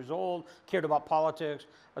 11 years old, cared about politics.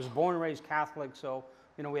 I was born and raised Catholic, so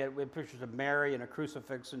you know, we had pictures of Mary and a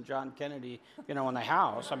crucifix and John Kennedy, you know, in the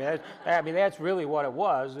house. I mean, that's really what it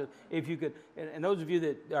was. If you could, and those of you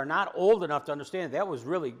that are not old enough to understand, that was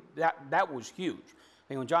really, that was huge. I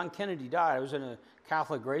mean, when John Kennedy died, I was in a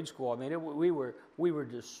Catholic grade school. I mean, we were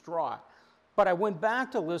distraught. But I went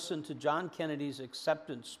back to listen to John Kennedy's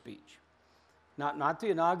acceptance speech, not the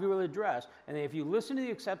inaugural address. And if you listen to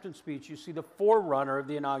the acceptance speech, you see the forerunner of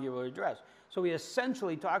the inaugural address. So he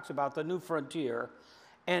essentially talks about the new frontier.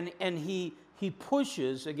 And he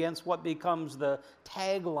pushes against what becomes the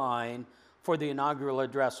tagline for the inaugural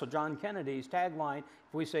address. So John Kennedy's tagline,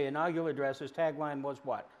 if we say inaugural address, his tagline was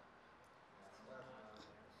what?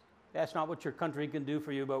 That's not what your country can do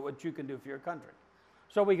for you, but what you can do for your country.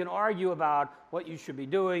 So we can argue about what you should be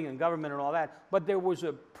doing in government and all that, but there was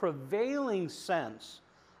a prevailing sense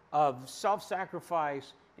of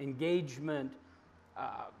self-sacrifice, engagement,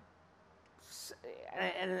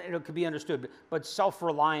 and it could be understood, but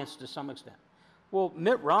self-reliance to some extent. Well,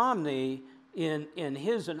 Mitt Romney, in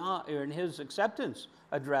his acceptance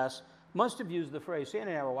address, must have used the phrase,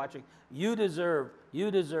 Sandy and I were watching, you deserve,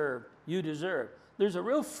 you deserve, you deserve. There's a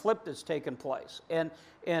real flip that's taken place. And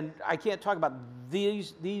I can't talk about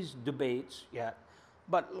these debates yet,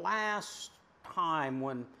 but last time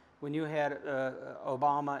when you had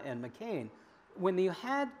Obama and McCain, when you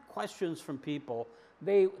had questions from people,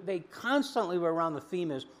 they constantly were around the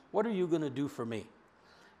theme is, what are you going to do for me?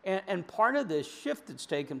 And part of this shift that's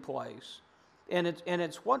taken place, and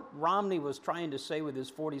it's what Romney was trying to say with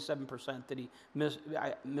his 47% that he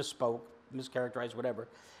misspoke, mischaracterized, whatever,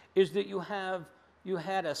 is that you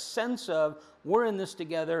had a sense of, we're in this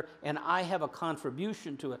together and I have a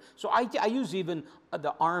contribution to it. So I use even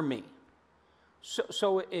the Army.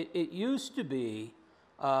 So it used to be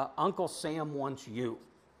Uncle Sam wants you.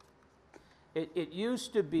 It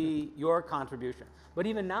used to be your contribution. But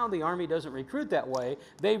even now the Army doesn't recruit that way.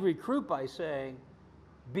 They recruit by saying,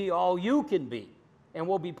 be all you can be, and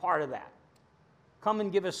we'll be part of that. Come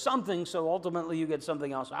and give us something so ultimately you get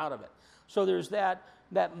something else out of it. So there's that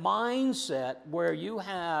mindset where you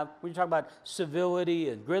have, when you talk about civility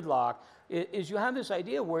and gridlock, is you have this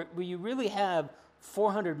idea where you really have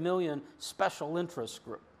 400 million special interest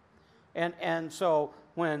group. And so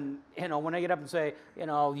when I get up and say,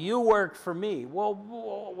 you work for me, well,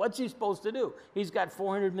 what's he supposed to do? He's got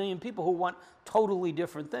 400 million people who want totally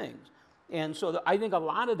different things. And so I think a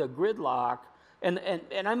lot of the gridlock, and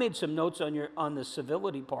I made some notes on the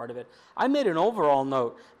civility part of it. I made an overall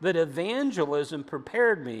note that evangelism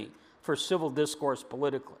prepared me for civil discourse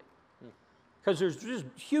politically. Because there's just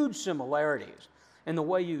huge similarities in the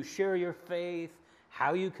way you share your faith,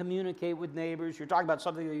 how you communicate with neighbors. You're talking about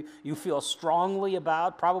something that you feel strongly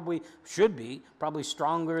about, probably should be, probably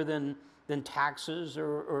stronger than taxes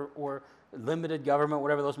or limited government,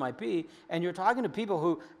 whatever those might be. And you're talking to people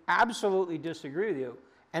who absolutely disagree with you.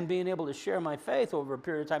 And being able to share my faith over a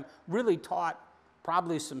period of time really taught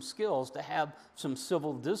probably some skills to have some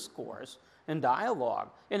civil discourse and dialogue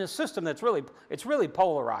in a system that's really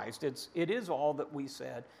polarized. It is all that we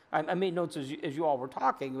said. I made notes as you all were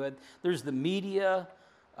talking, but there's the media.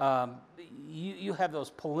 You have those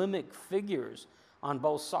polemic figures on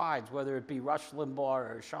both sides, whether it be Rush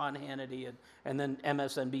Limbaugh or Sean Hannity and then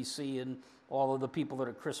MSNBC and all of the people that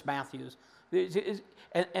are Chris Matthews.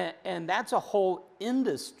 And that's a whole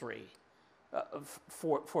industry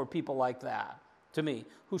for people like that, to me,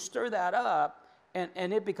 who stir that up,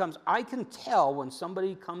 and it becomes, I can tell when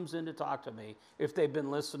somebody comes in to talk to me if they've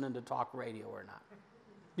been listening to talk radio or not.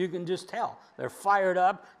 You can just tell. They're fired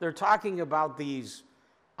up. They're talking about these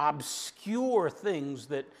obscure things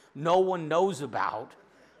that no one knows about.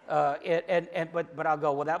 But I'll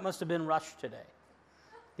go, well, that must have been Rush today,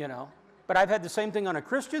 But I've had the same thing on a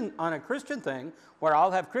Christian thing, where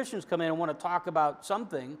I'll have Christians come in and want to talk about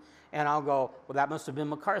something, and I'll go, well, that must have been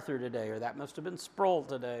MacArthur today, or that must have been Sproul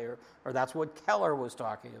today, or that's what Keller was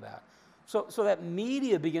talking about. So that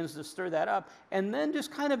media begins to stir that up, and then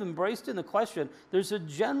just kind of embraced in the question, there's a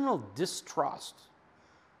general distrust.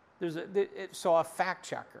 So a fact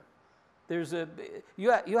checker.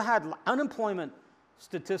 You had unemployment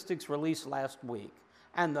statistics released last week,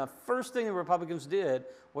 and the first thing the Republicans did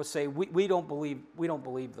was say, we don't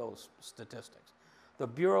believe those statistics. The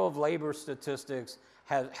Bureau of Labor Statistics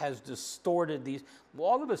has distorted these. Well,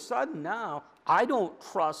 all of a sudden now, I don't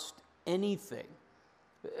trust anything.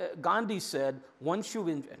 Gandhi said, once you,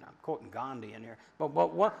 and I'm quoting Gandhi in here, but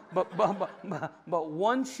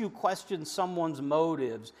once you question someone's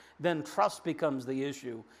motives, then trust becomes the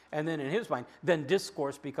issue. And then in his mind, then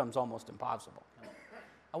discourse becomes almost impossible.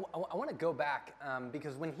 I want to go back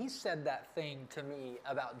because when he said that thing to me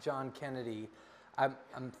about John Kennedy,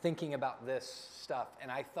 I'm thinking about this stuff, and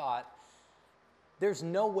I thought, there's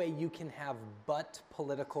no way you can have but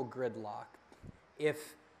political gridlock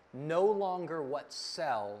if no longer what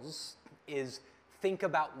sells is think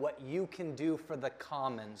about what you can do for the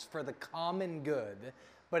commons, for the common good,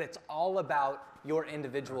 but it's all about your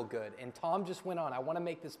individual good. And Tom just went on, I want to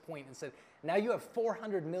make this point, and said, now you have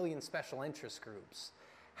 400 million special interest groups.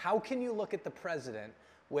 How can you look at the president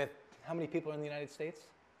with, how many people are in the United States?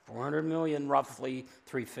 400 million, roughly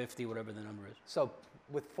 350, whatever the number is. So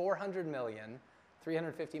with 400 million,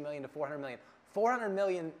 350 million to 400 million, 400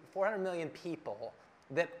 million people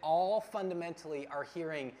that all fundamentally are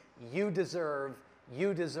hearing, you deserve,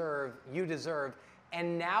 you deserve, you deserve,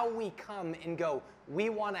 and now we come and go, we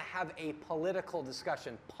want to have a political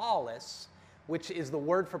discussion. Polis, which is the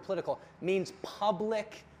word for political, means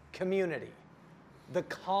public community. The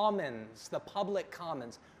commons, the public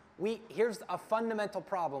commons. Here's a fundamental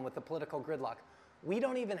problem with the political gridlock. We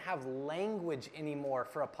don't even have language anymore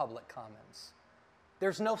for a public commons.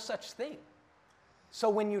 There's no such thing. So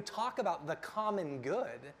when you talk about the common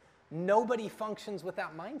good, nobody functions with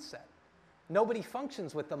that mindset. Nobody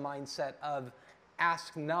functions with the mindset of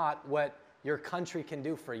ask not what your country can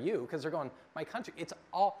do for you, because they're going, my country,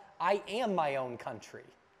 I am my own country.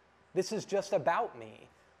 This is just about me.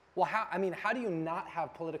 Well, how do you not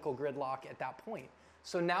have political gridlock at that point?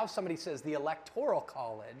 So now somebody says the Electoral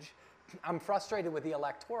College, I'm frustrated with the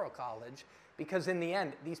Electoral College because in the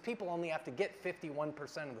end, these people only have to get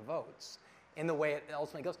 51% of the votes. In the way it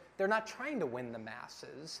ultimately goes. They're not trying to win the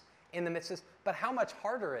masses in the midst of this, but how much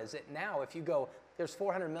harder is it now if you go, there's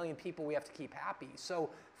 400 million people we have to keep happy. So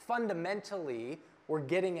fundamentally, we're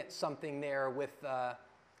getting at something there with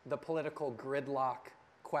the political gridlock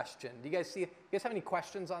question. Do you guys have any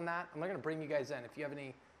questions on that? I'm not going to bring you guys in. If you have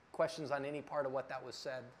any questions on any part of what that was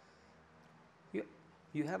said.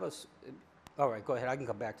 You have a, all right, go ahead. I can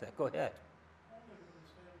come back to that. Go ahead.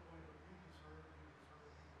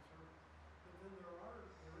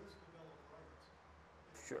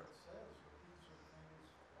 Sure.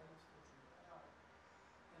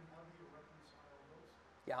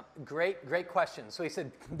 Yeah, great question. So he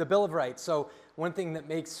said the Bill of Rights. So one thing that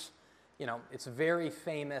makes, it's very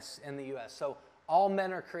famous in the U.S. So all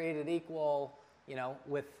men are created equal,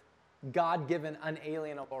 with God-given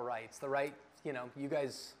unalienable rights. The right, you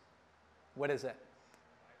guys, what is it?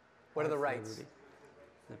 What are the rights? Liberty.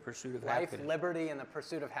 The pursuit of life, happiness. liberty, and the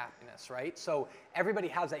pursuit of happiness, right? So everybody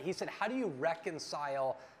has that. He said, how do you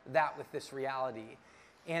reconcile that with this reality?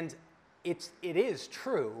 And it is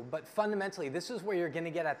true, but fundamentally, this is where you're going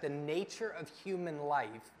to get at the nature of human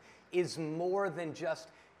life is more than just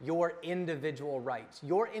your individual rights.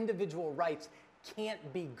 Your individual rights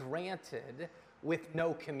can't be granted with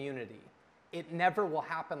no community. It never will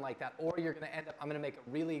happen like that, or you're going to end up, I'm going to make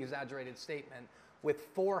a really exaggerated statement, with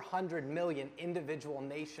 400 million individual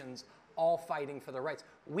nations all fighting for their rights.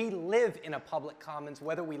 We live in a public commons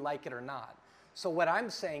whether we like it or not. So what I'm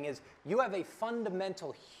saying is you have a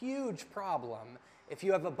fundamental, huge problem if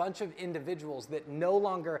you have a bunch of individuals that no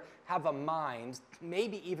longer have a mind,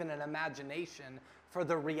 maybe even an imagination, for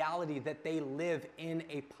the reality that they live in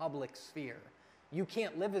a public sphere. You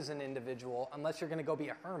can't live as an individual unless you're going to go be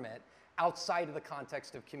a hermit outside of the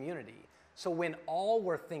context of community. So when all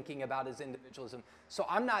we're thinking about is individualism, so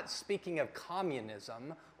I'm not speaking of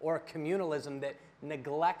communism or communalism that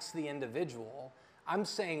neglects the individual. I'm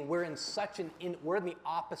saying we're in the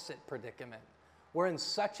opposite predicament. We're in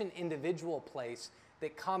such an individual place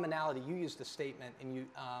that commonality, you used a statement and you,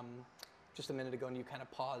 just a minute ago and you kind of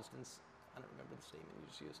paused and I don't remember the statement you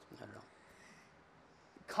just used. I don't know.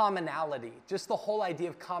 Commonality, just the whole idea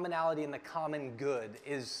of commonality and the common good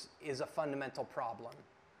is a fundamental problem.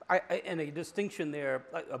 and a distinction there,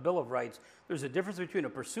 a Bill of Rights, there's a difference between a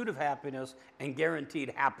pursuit of happiness and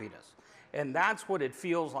guaranteed happiness. And that's what it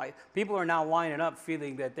feels like. People are now lining up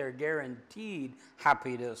feeling that they're guaranteed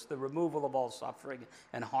happiness, the removal of all suffering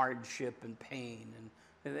and hardship and pain.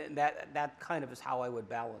 And that kind of is how I would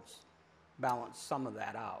balance some of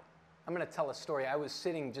that out. I'm going to tell a story. I was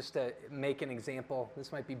sitting, just to make an example,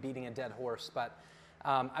 this might be beating a dead horse, but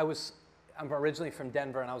I'm originally from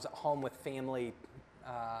Denver, and I was at home with family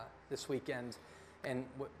this weekend, and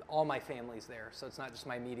all my family's there, so it's not just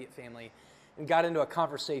my immediate family. And got into a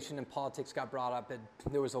conversation, and politics got brought up, and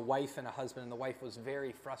there was a wife and a husband, and the wife was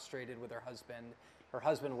very frustrated with her husband. Her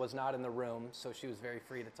husband was not in the room, so she was very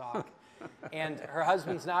free to talk. And her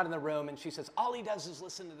husband's not in the room, and she says, all he does is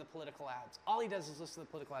listen to the political ads. All he does is listen to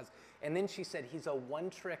the political ads. And then she said, he's a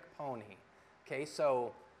one-trick pony. Okay,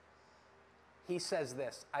 so he says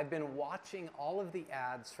this: I've been watching all of the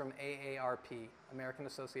ads from AARP, American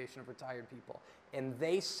Association of Retired People, and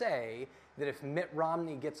they say that if Mitt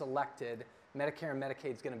Romney gets elected, Medicare and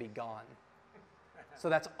Medicaid is going to be gone. So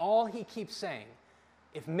that's all he keeps saying.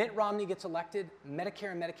 If Mitt Romney gets elected,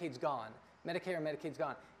 Medicare and Medicaid's gone. Medicare and Medicaid's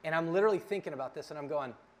gone. And I'm literally thinking about this, and I'm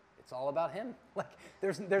going, it's all about him. Like,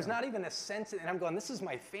 there's not even a sense, and I'm going, this is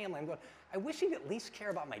my family. I'm going, I wish he'd at least care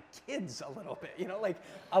about my kids a little bit, like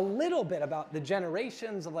a little bit about the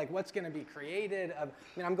generations of like what's going to be created.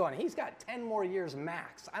 I'm going, he's got 10 more years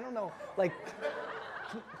max. I don't know, like,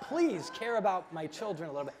 please care about my children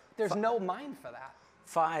a little bit. There's no mind for that.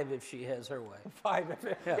 5 if she has her way. 5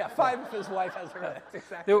 if 5 if his wife has her way. That's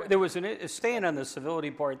exactly. There was staying on the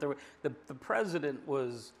civility part. The president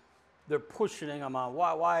was, they're pushing him on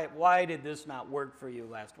why did this not work for you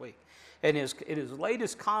last week? And his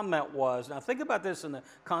latest comment was, now think about this in the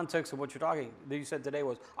context of what you're talking. That you said today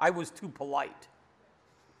was, I was too polite.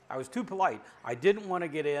 I was too polite. I didn't want to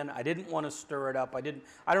get in. I didn't want to stir it up. I don't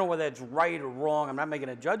know whether that's right or wrong. I'm not making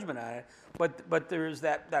a judgment on it. But there's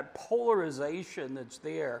that polarization that's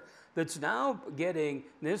there that's now getting,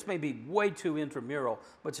 this may be way too intramural,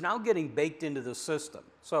 but it's now getting baked into the system.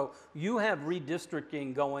 So you have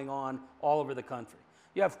redistricting going on all over the country.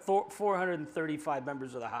 You have 435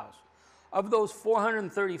 members of the House. Of those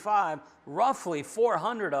 435, roughly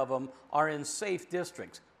 400 of them are in safe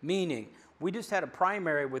districts, meaning we just had a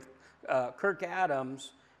primary with Kirk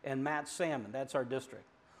Adams and Matt Salmon. That's our district.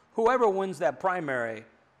 Whoever wins that primary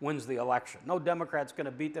wins the election. No Democrat's going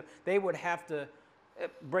to beat them. They would have to.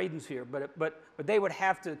 Braden's here, but they would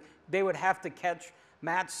have to catch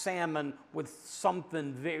Matt Salmon with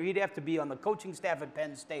something. He'd have to be on the coaching staff at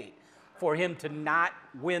Penn State for him to not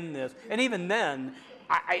win this. And even then,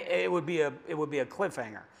 it would be a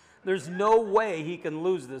cliffhanger. There's no way he can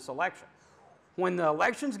lose this election. When the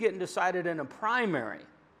election's getting decided in a primary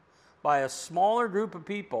by a smaller group of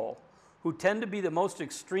people who tend to be the most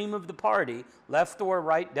extreme of the party, left or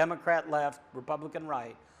right, Democrat left, Republican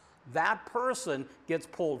right, that person gets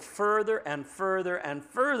pulled further and further and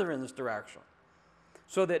further in this direction.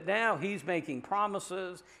 So that now he's making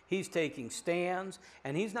promises, he's taking stands,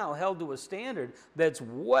 and he's now held to a standard that's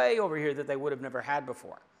way over here that they would have never had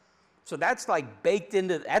before. So that's like baked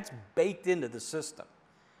into the system.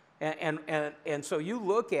 And so you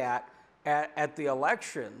look at the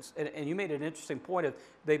elections, and you made an interesting point of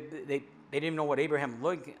they didn't even know what Abraham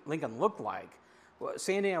Lincoln looked like. Well,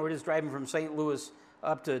 Sandy and I were just driving from St. Louis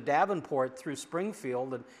up to Davenport through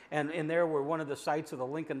Springfield, and there were one of the sites of the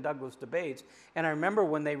Lincoln-Douglas debates. And I remember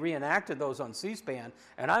when they reenacted those on C-SPAN,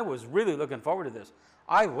 and I was really looking forward to this.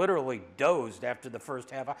 I literally dozed after the first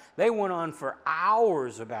half hour. They went on for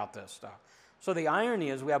hours about this stuff. So the irony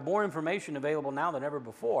is we have more information available now than ever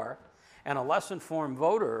before, and a less informed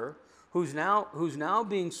voter who's now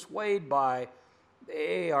being swayed by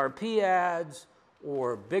AARP ads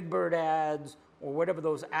or Big Bird ads or whatever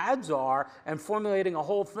those ads are, and formulating a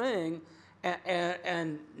whole thing,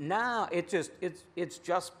 and now it's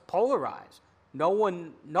just polarized. No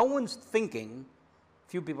one's thinking.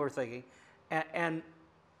 Few people are thinking, and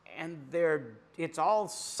it's all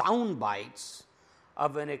sound bites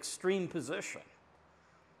of an extreme position.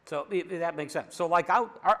 So that makes sense. So like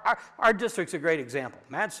our district's a great example.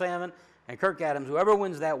 Matt Salmon and Kirk Adams, whoever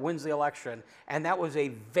wins that wins the election, and that was a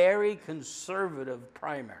very conservative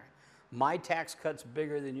primary. My tax cut's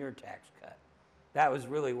bigger than your tax cut. That was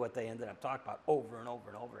really what they ended up talking about over and over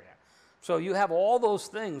and over again. So you have all those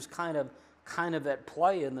things kind of at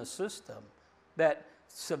play in the system, that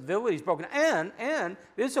civility is broken. And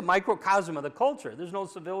it's a microcosm of the culture. There's no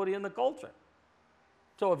civility in the culture.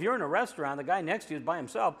 So if you're in a restaurant, the guy next to you is by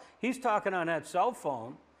himself, he's talking on that cell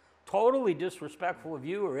phone, totally disrespectful of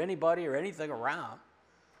you or anybody or anything around.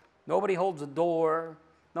 Nobody holds the door.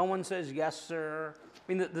 No one says yes, sir.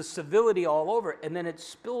 mean, the civility all over, and then it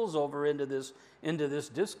spills over into this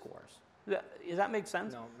discourse. Does that make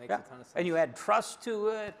sense? No, it makes a ton of sense. And you add trust to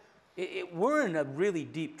it. We're in a really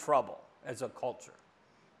deep trouble as a culture.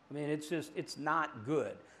 I mean, it's not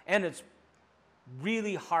good, and it's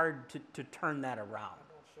really hard to turn that around.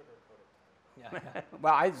 Yeah.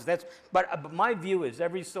 Well, but my view is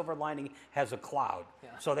every silver lining has a cloud. Yeah.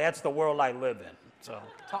 So that's the world I live in. So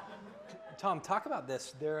Tom, talk about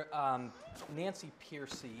this. Nancy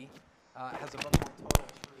Pearcey has a book called Total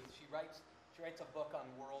Truth. She writes a book on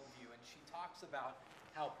worldview, and she talks about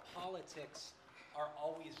how politics are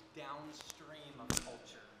always downstream of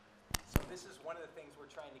culture. So this is one of the things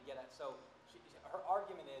we're trying to get at. So her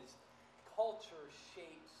argument is culture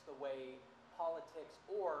shapes the way politics,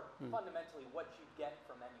 or fundamentally what you get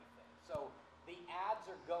from anything. So the ads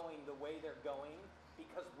are going the way they're going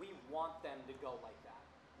because we want them to go like that.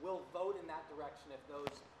 We'll vote in that direction if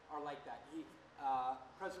those are like that.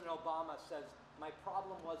 President Obama says, my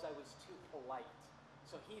problem was I was too polite.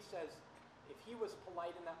 So he says, if he was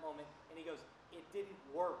polite in that moment, and he goes, it didn't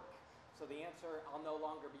work. So the answer, I'll no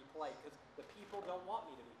longer be polite, because the people don't want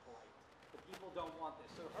me to be polite. The people don't want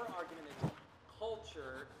this. So her argument is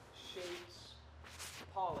culture shapes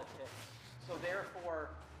politics, so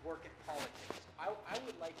therefore work at politics. I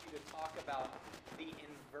would like you to talk about the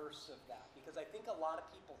inverse of that, because I think a lot of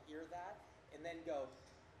people hear that and then go,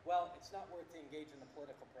 well, it's not worth to engage in the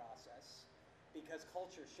political process because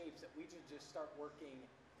culture shapes it. We should just start working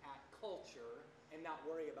at culture and not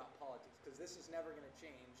worry about politics, because this is never going to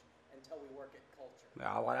change until we work at culture.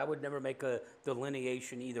 well, I would never make a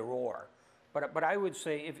delineation either or. But I would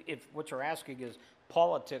say if what you're asking is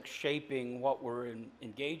politics shaping what we're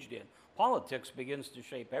engaged in, politics begins to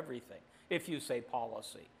shape everything. If you say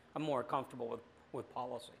policy, I'm more comfortable with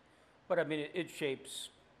policy. But I mean, it shapes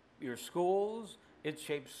your schools. It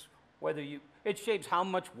shapes it shapes how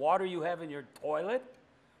much water you have in your toilet,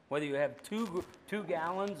 whether you have 2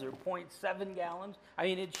 gallons or 0.7 gallons. I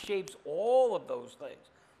mean, it shapes all of those things.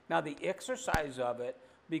 Now, the exercise of it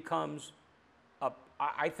becomes,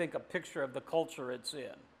 I think, a picture of the culture it's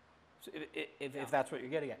in, if that's what you're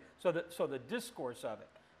getting at. So the discourse of it.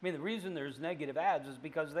 I mean, the reason there's negative ads is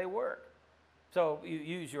because they work. So you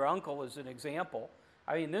use your uncle as an example.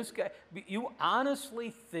 I mean, this guy, you honestly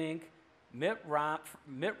think Mitt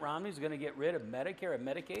Romney's going to get rid of Medicare and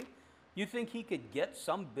Medicaid? You think he could get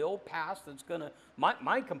some bill passed that's going to,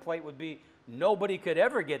 my complaint would be nobody could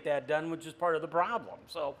ever get that done, which is part of the problem.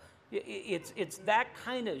 So it's that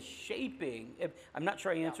kind of shaping. I'm not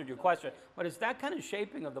sure I answered your question, but it's that kind of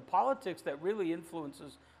shaping of the politics that really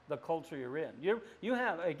influences the culture you're in. You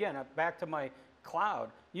have, again, back to my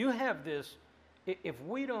cloud, you have this, if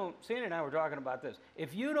we don't, Sandy and I were talking about this,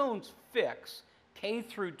 if you don't fix K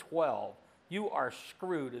through 12, you are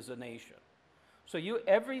screwed as a nation. So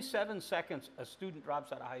every 7 seconds, a student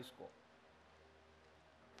drops out of high school.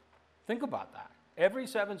 Think about that. Every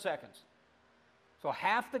 7 seconds. So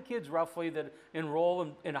half the kids roughly that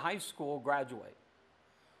enroll in high school graduate.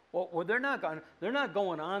 Well, they're not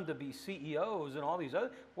going on to be CEOs and all these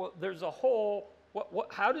other. Well, there's a whole.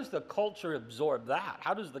 How does the culture absorb that?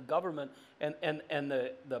 How does the government and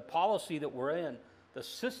the policy that we're in, the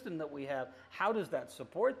system that we have, how does that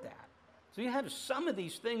support that? So you have some of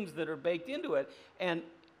these things that are baked into it, and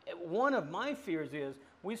one of my fears is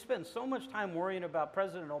we spend so much time worrying about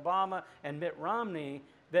President Obama and Mitt Romney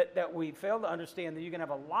that we fail to understand that you can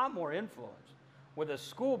have a lot more influence with a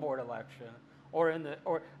school board election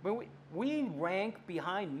we rank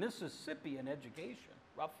behind Mississippi in education,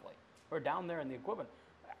 roughly, or down there in the equivalent.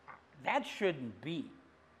 That shouldn't be.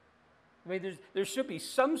 I mean, there should be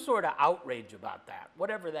some sort of outrage about that,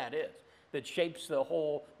 whatever that is, that shapes the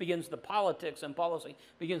whole, begins the politics and policy,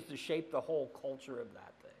 begins to shape the whole culture of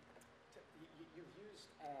that thing.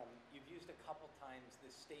 You've used a couple times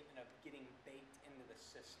this statement of getting baked into the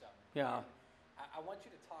system. Yeah. And I want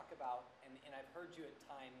you to talk about, and I've heard you at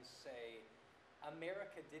times say,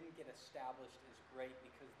 America didn't get established as great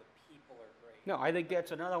because the people are great. No, I think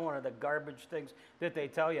that's another one of the garbage things that they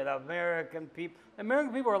tell you. The American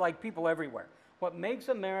people are like people everywhere. What makes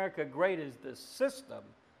America great is the system,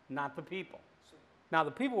 not the people. Now, the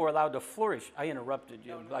people were allowed to flourish. I interrupted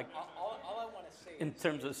you. No, all I want to say in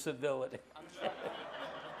terms of civility. I'm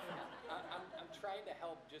trying to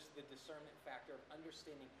help just the discernment factor of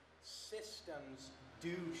understanding systems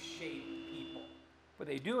do shape people. But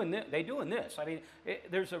they do in this. I mean,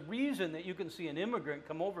 there's a reason that you can see an immigrant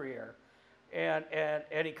come over here, and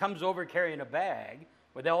he comes over carrying a bag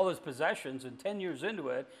with all his possessions, and 10 years into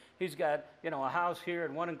it, he's got a house here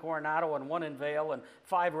and one in Coronado and one in Vail and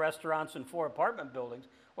 5 restaurants and 4 apartment buildings.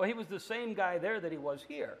 Well, he was the same guy there that he was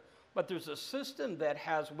here. But there's a system that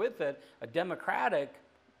has with it a democratic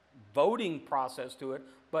voting process to it,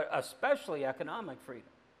 but especially economic freedom.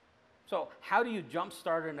 So how do you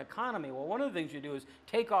jumpstart an economy? Well, one of the things you do is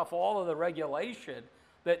take off all of the regulation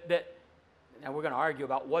that now we're going to argue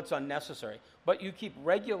about what's unnecessary, but you keep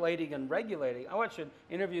regulating and regulating. I watched an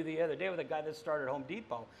interview the other day with a guy that started Home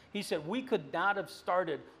Depot. He said, we could not have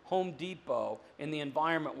started Home Depot in the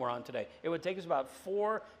environment we're on today. It would take us about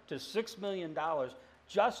 $4 to $6 million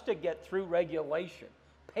just to get through regulation,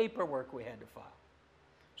 paperwork we had to file.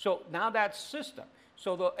 So now that's system.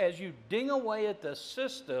 So as you ding away at the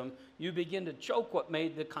system, you begin to choke what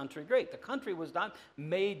made the country great. The country was not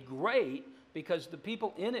made great because the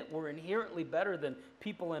people in it were inherently better than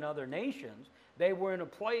people in other nations. They were in a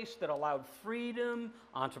place that allowed freedom,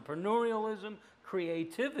 entrepreneurialism,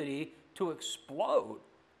 creativity to explode.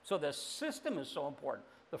 So the system is so important,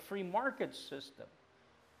 the free market system.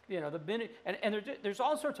 You know, there's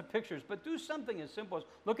all sorts of pictures, but do something as simple as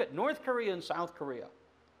look at North Korea and South Korea.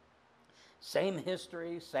 Same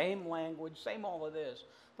history, same language, same all of this.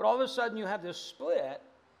 But all of a sudden you have this split,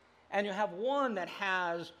 and you have one that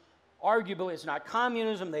has, arguably, it's not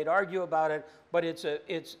communism, they'd argue about it, but it's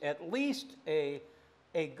at least a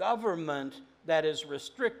government that is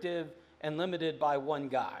restrictive and limited by one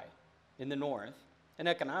guy in the North, an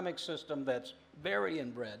economic system that's very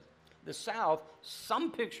inbred. The South, some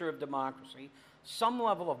picture of democracy, some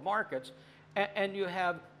level of markets, and you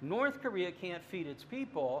have North Korea can't feed its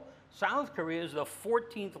people. South Korea is the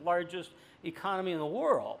 14th largest economy in the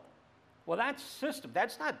world. Well, that's system.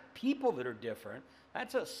 That's not people that are different.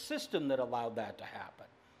 That's a system that allowed that to happen.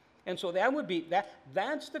 And so that would be,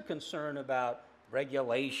 that's the concern about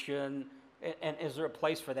regulation, and is there a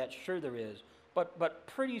place for that? Sure there is. But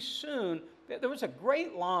pretty soon, there was a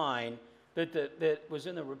great line that was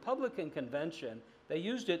in the Republican convention. They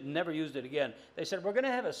used it and never used it again. They said, we're going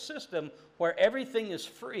to have a system where everything is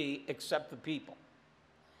free except the people.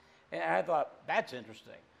 And I thought, that's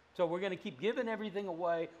interesting. So we're going to keep giving everything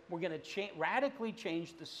away. We're going to radically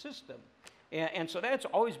change the system. And so that's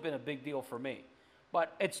always been a big deal for me.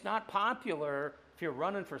 But it's not popular if you're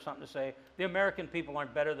running for something to say, the American people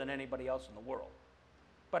aren't better than anybody else in the world.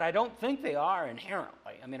 But I don't think they are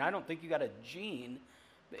inherently. I mean, I don't think you got a gene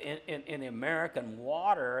in the American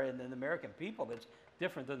water and in the American people that's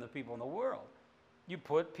different than the people in the world. You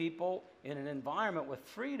put people in an environment with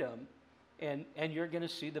freedom, and you're going to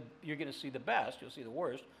see the best. You'll see the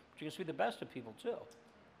worst, but you're going to see the best of people too.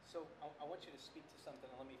 So I want you to speak to something.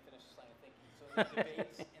 Let me finish this line of thinking. So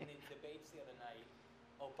in the debates the other night,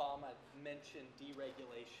 Obama mentioned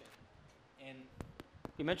deregulation, and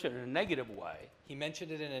he mentioned it in a negative way. He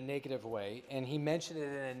mentioned it in a negative way, and he mentioned it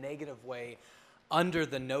in a negative way under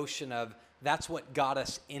the notion of that's what got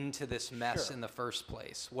us into this mess in the first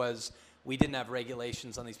place, was we didn't have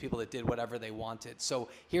regulations on these people that did whatever they wanted. So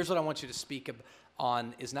here's what I want you to speak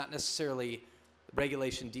on, is not necessarily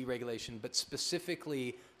regulation, deregulation, but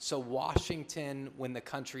specifically, so Washington, when the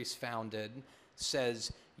country's founded,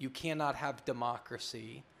 says you cannot have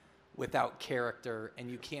democracy without character,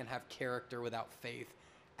 and you can't have character without faith.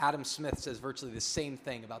 Adam Smith says virtually the same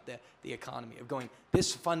thing about the economy, of going,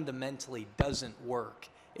 this fundamentally doesn't work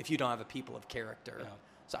if you don't have a people of character. Yeah.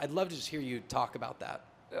 So I'd love to just hear you talk about that.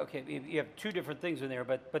 Okay, you have two different things in there,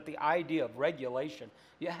 but the idea of regulation,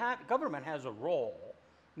 government has a role.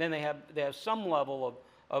 Then they have some level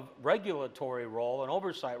of regulatory role and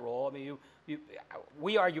oversight role. I mean,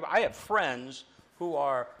 we argue. I have friends who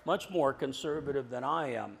are much more conservative than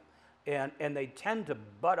I am, and they tend to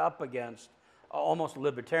butt up against almost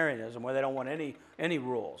libertarianism, where they don't want any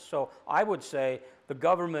rules. So I would say the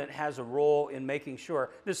government has a role in making sure,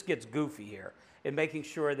 this gets goofy here, in making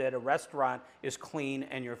sure that a restaurant is clean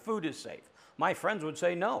and your food is safe. My friends would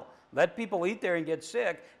say no. Let people eat there and get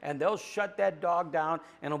sick, and they'll shut that dog down,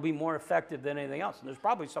 and it'll be more effective than anything else. And there's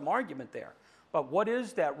probably some argument there. But what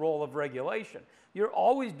is that role of regulation? You're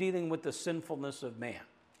always dealing with the sinfulness of man.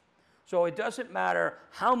 So it doesn't matter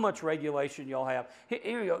how much regulation you'll have.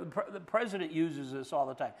 Here you go. The president uses this all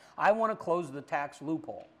the time. I want to close the tax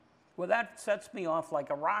loophole. Well, that sets me off like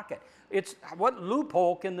a rocket. It's what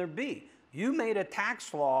loophole can there be? You made a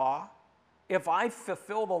tax law. If I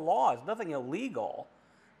fulfill the law, it's nothing illegal.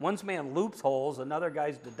 One man's loopholes, another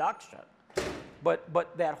guy's deduction.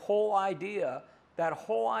 But that whole idea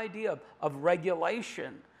of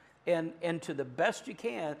regulation, and to the best you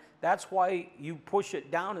can, that's why you push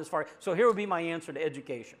it down as far. So here would be my answer to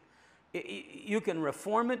education. You can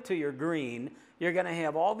reform it to your green. You're going to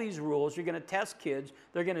have all these rules. You're going to test kids.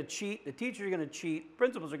 They're going to cheat. The teachers are going to cheat.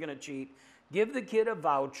 Principals are going to cheat. Give the kid a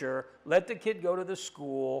voucher. Let the kid go to the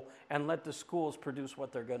school, and let the schools produce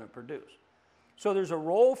what they're going to produce. So there's a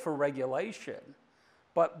role for regulation,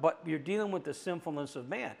 but you're dealing with the sinfulness of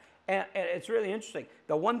man. And it's really interesting.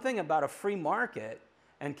 The one thing about a free market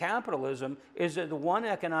and capitalism is that the one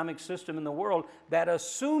economic system in the world that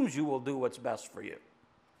assumes you will do what's best for you.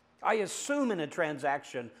 I assume in a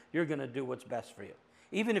transaction you're going to do what's best for you.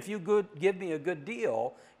 Even if you give me a good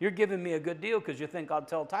deal, you're giving me a good deal because you think I'll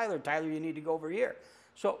tell Tyler, you need to go over here.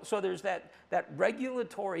 So there's that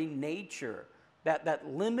regulatory nature, that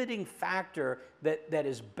limiting factor that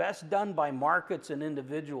is best done by markets and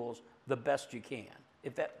individuals the best you can,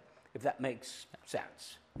 if that makes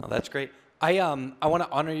sense. No, that's great. I want to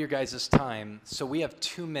honor your guys' time, so we have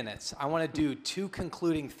 2 minutes. I want to do 2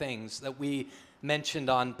 concluding things that we mentioned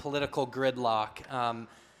on political gridlock,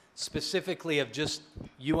 specifically of just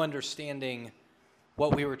you understanding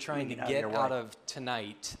what we were trying to get out of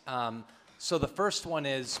tonight. So the first one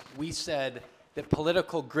is we said that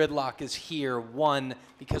political gridlock is here, one,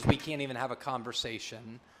 because we can't even have a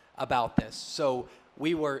conversation about this. So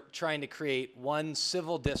we were trying to create one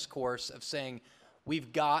civil discourse of saying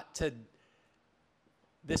we've got to,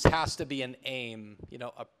 this has to be an aim,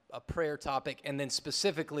 a prayer topic, and then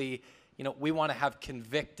specifically, we want to have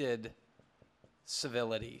convicted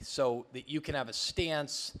civility so that you can have a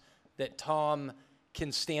stance, that Tom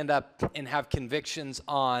can stand up and have convictions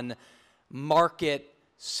on market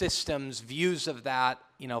systems, views of that,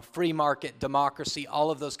 free market, democracy,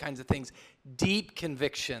 all of those kinds of things, deep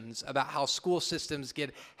convictions about how school systems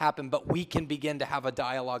happen, but we can begin to have a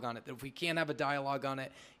dialogue on it. If we can't have a dialogue on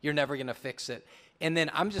it, you're never going to fix it. And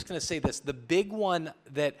then I'm just going to say this, the big one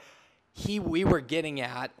that we were getting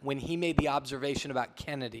at when he made the observation about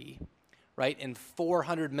Kennedy, right, and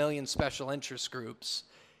 400 million special interest groups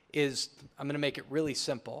is, I'm going to make it really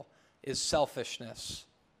simple, is selfishness.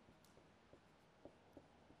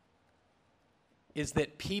 Is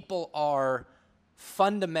that people are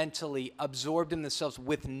fundamentally absorbed in themselves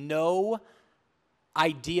with no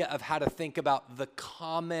idea of how to think about the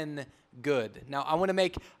common good. Now,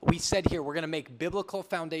 we said here, we're going to make biblical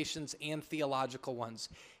foundations and theological ones.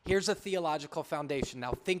 Here's a theological foundation.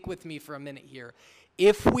 Now, think with me for a minute here.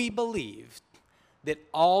 If we believed that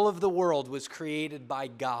all of the world was created by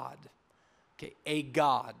God, okay, a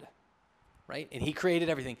God, right, and he created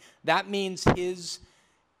everything, that means his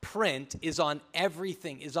print is on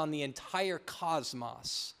everything, is on the entire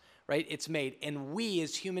cosmos, right? It's made. And we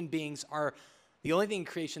as human beings are the only thing in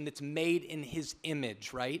creation that's made in his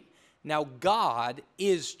image, right? Now, God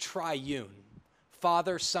is triune,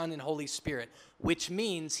 Father, Son, and Holy Spirit, which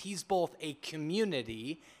means he's both a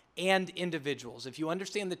community and individuals. If you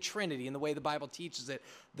understand the Trinity and the way the Bible teaches it,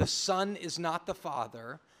 the Son is not the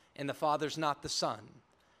Father, and the Father's not the Son,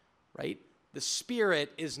 right? The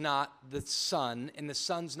Spirit is not the Son, and the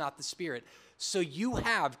Son's not the Spirit. So you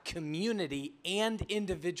have community and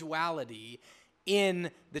individuality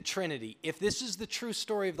in the Trinity. If this is the true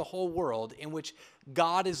story of the whole world, in which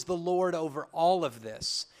God is the Lord over all of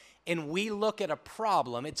this, and we look at a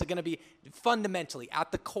problem, it's going to be fundamentally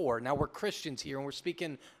at the core. Now, we're Christians here, and we're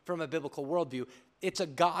speaking from a biblical worldview. It's a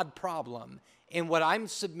God problem. And what I'm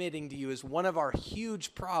submitting to you is one of our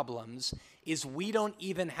huge problems is we don't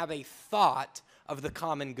even have a thought of the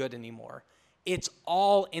common good anymore. It's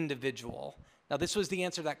all individual. Now, this was the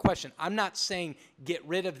answer to that question. I'm not saying get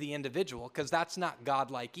rid of the individual, because that's not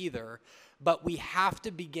godlike either. But we have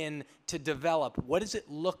to begin to develop, what does it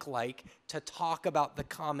look like to talk about the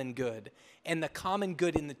common good? And the common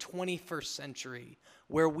good in the 21st century,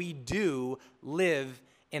 where we do live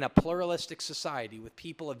in a pluralistic society with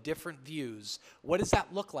people of different views. What does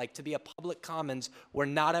that look like to be a public commons where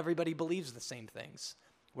not everybody believes the same things?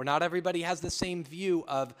 Where not everybody has the same view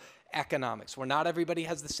of economics, where not everybody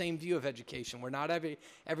has the same view of education, where not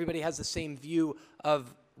everybody has the same view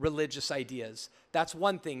of religious ideas. That's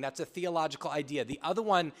one thing. That's a theological idea. The other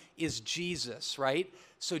one is Jesus, right?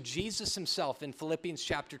 So Jesus himself in Philippians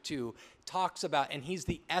chapter 2 talks about, and he's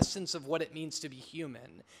the essence of what it means to be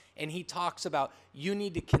human. And he talks about you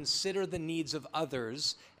need to consider the needs of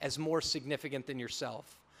others as more significant than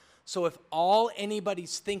yourself. So if all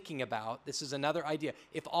anybody's thinking about, this is another idea,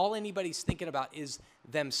 if all anybody's thinking about is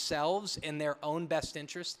themselves and their own best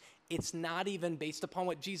interest, it's not even based upon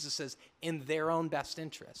what Jesus says in their own best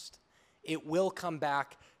interest. It will come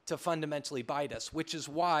back to fundamentally bite us, which is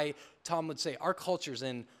why Tom would say our culture's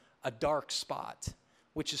in a dark spot,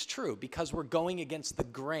 which is true because we're going against the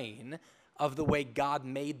grain of the way God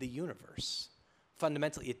made the universe.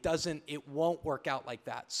 Fundamentally, it won't work out like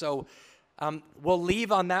that. So we'll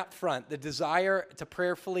leave on that front the desire to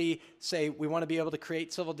prayerfully say we want to be able to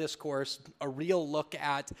create civil discourse, a real look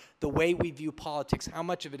at the way we view politics, how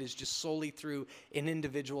much of it is just solely through an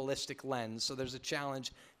individualistic lens. So there's a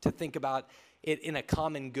challenge to think about it in a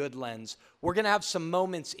common good lens. We're going to have some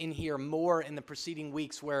moments in here more in the preceding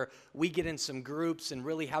weeks where we get in some groups and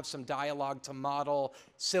really have some dialogue to model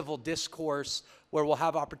civil discourse, where we'll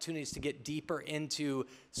have opportunities to get deeper into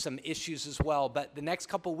some issues as well. But the next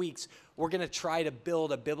couple weeks, we're going to try to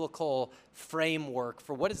build a biblical framework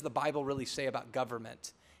for what does the Bible really say about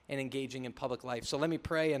government and engaging in public life. So let me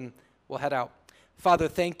pray and we'll head out. Father,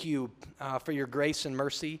 thank you for your grace and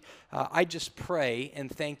mercy. I just pray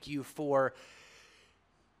and thank you for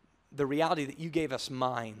the reality that you gave us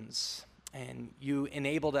minds and you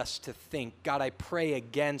enabled us to think. God, I pray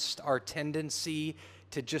against our tendency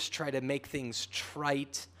to just try to make things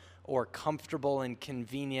trite or comfortable and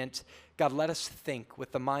convenient. God, let us think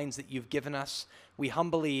with the minds that you've given us. We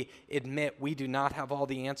humbly admit we do not have all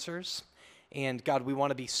the answers. And God, we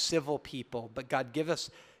want to be civil people. But God, give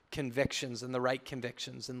us convictions and the right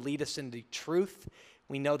convictions and lead us into truth.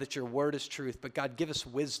 We know that your word is truth, but God, give us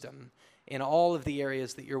wisdom in all of the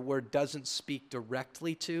areas that your word doesn't speak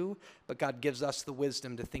directly to, but God gives us the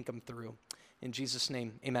wisdom to think them through. In Jesus'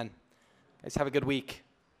 name, amen. Guys, have a good week.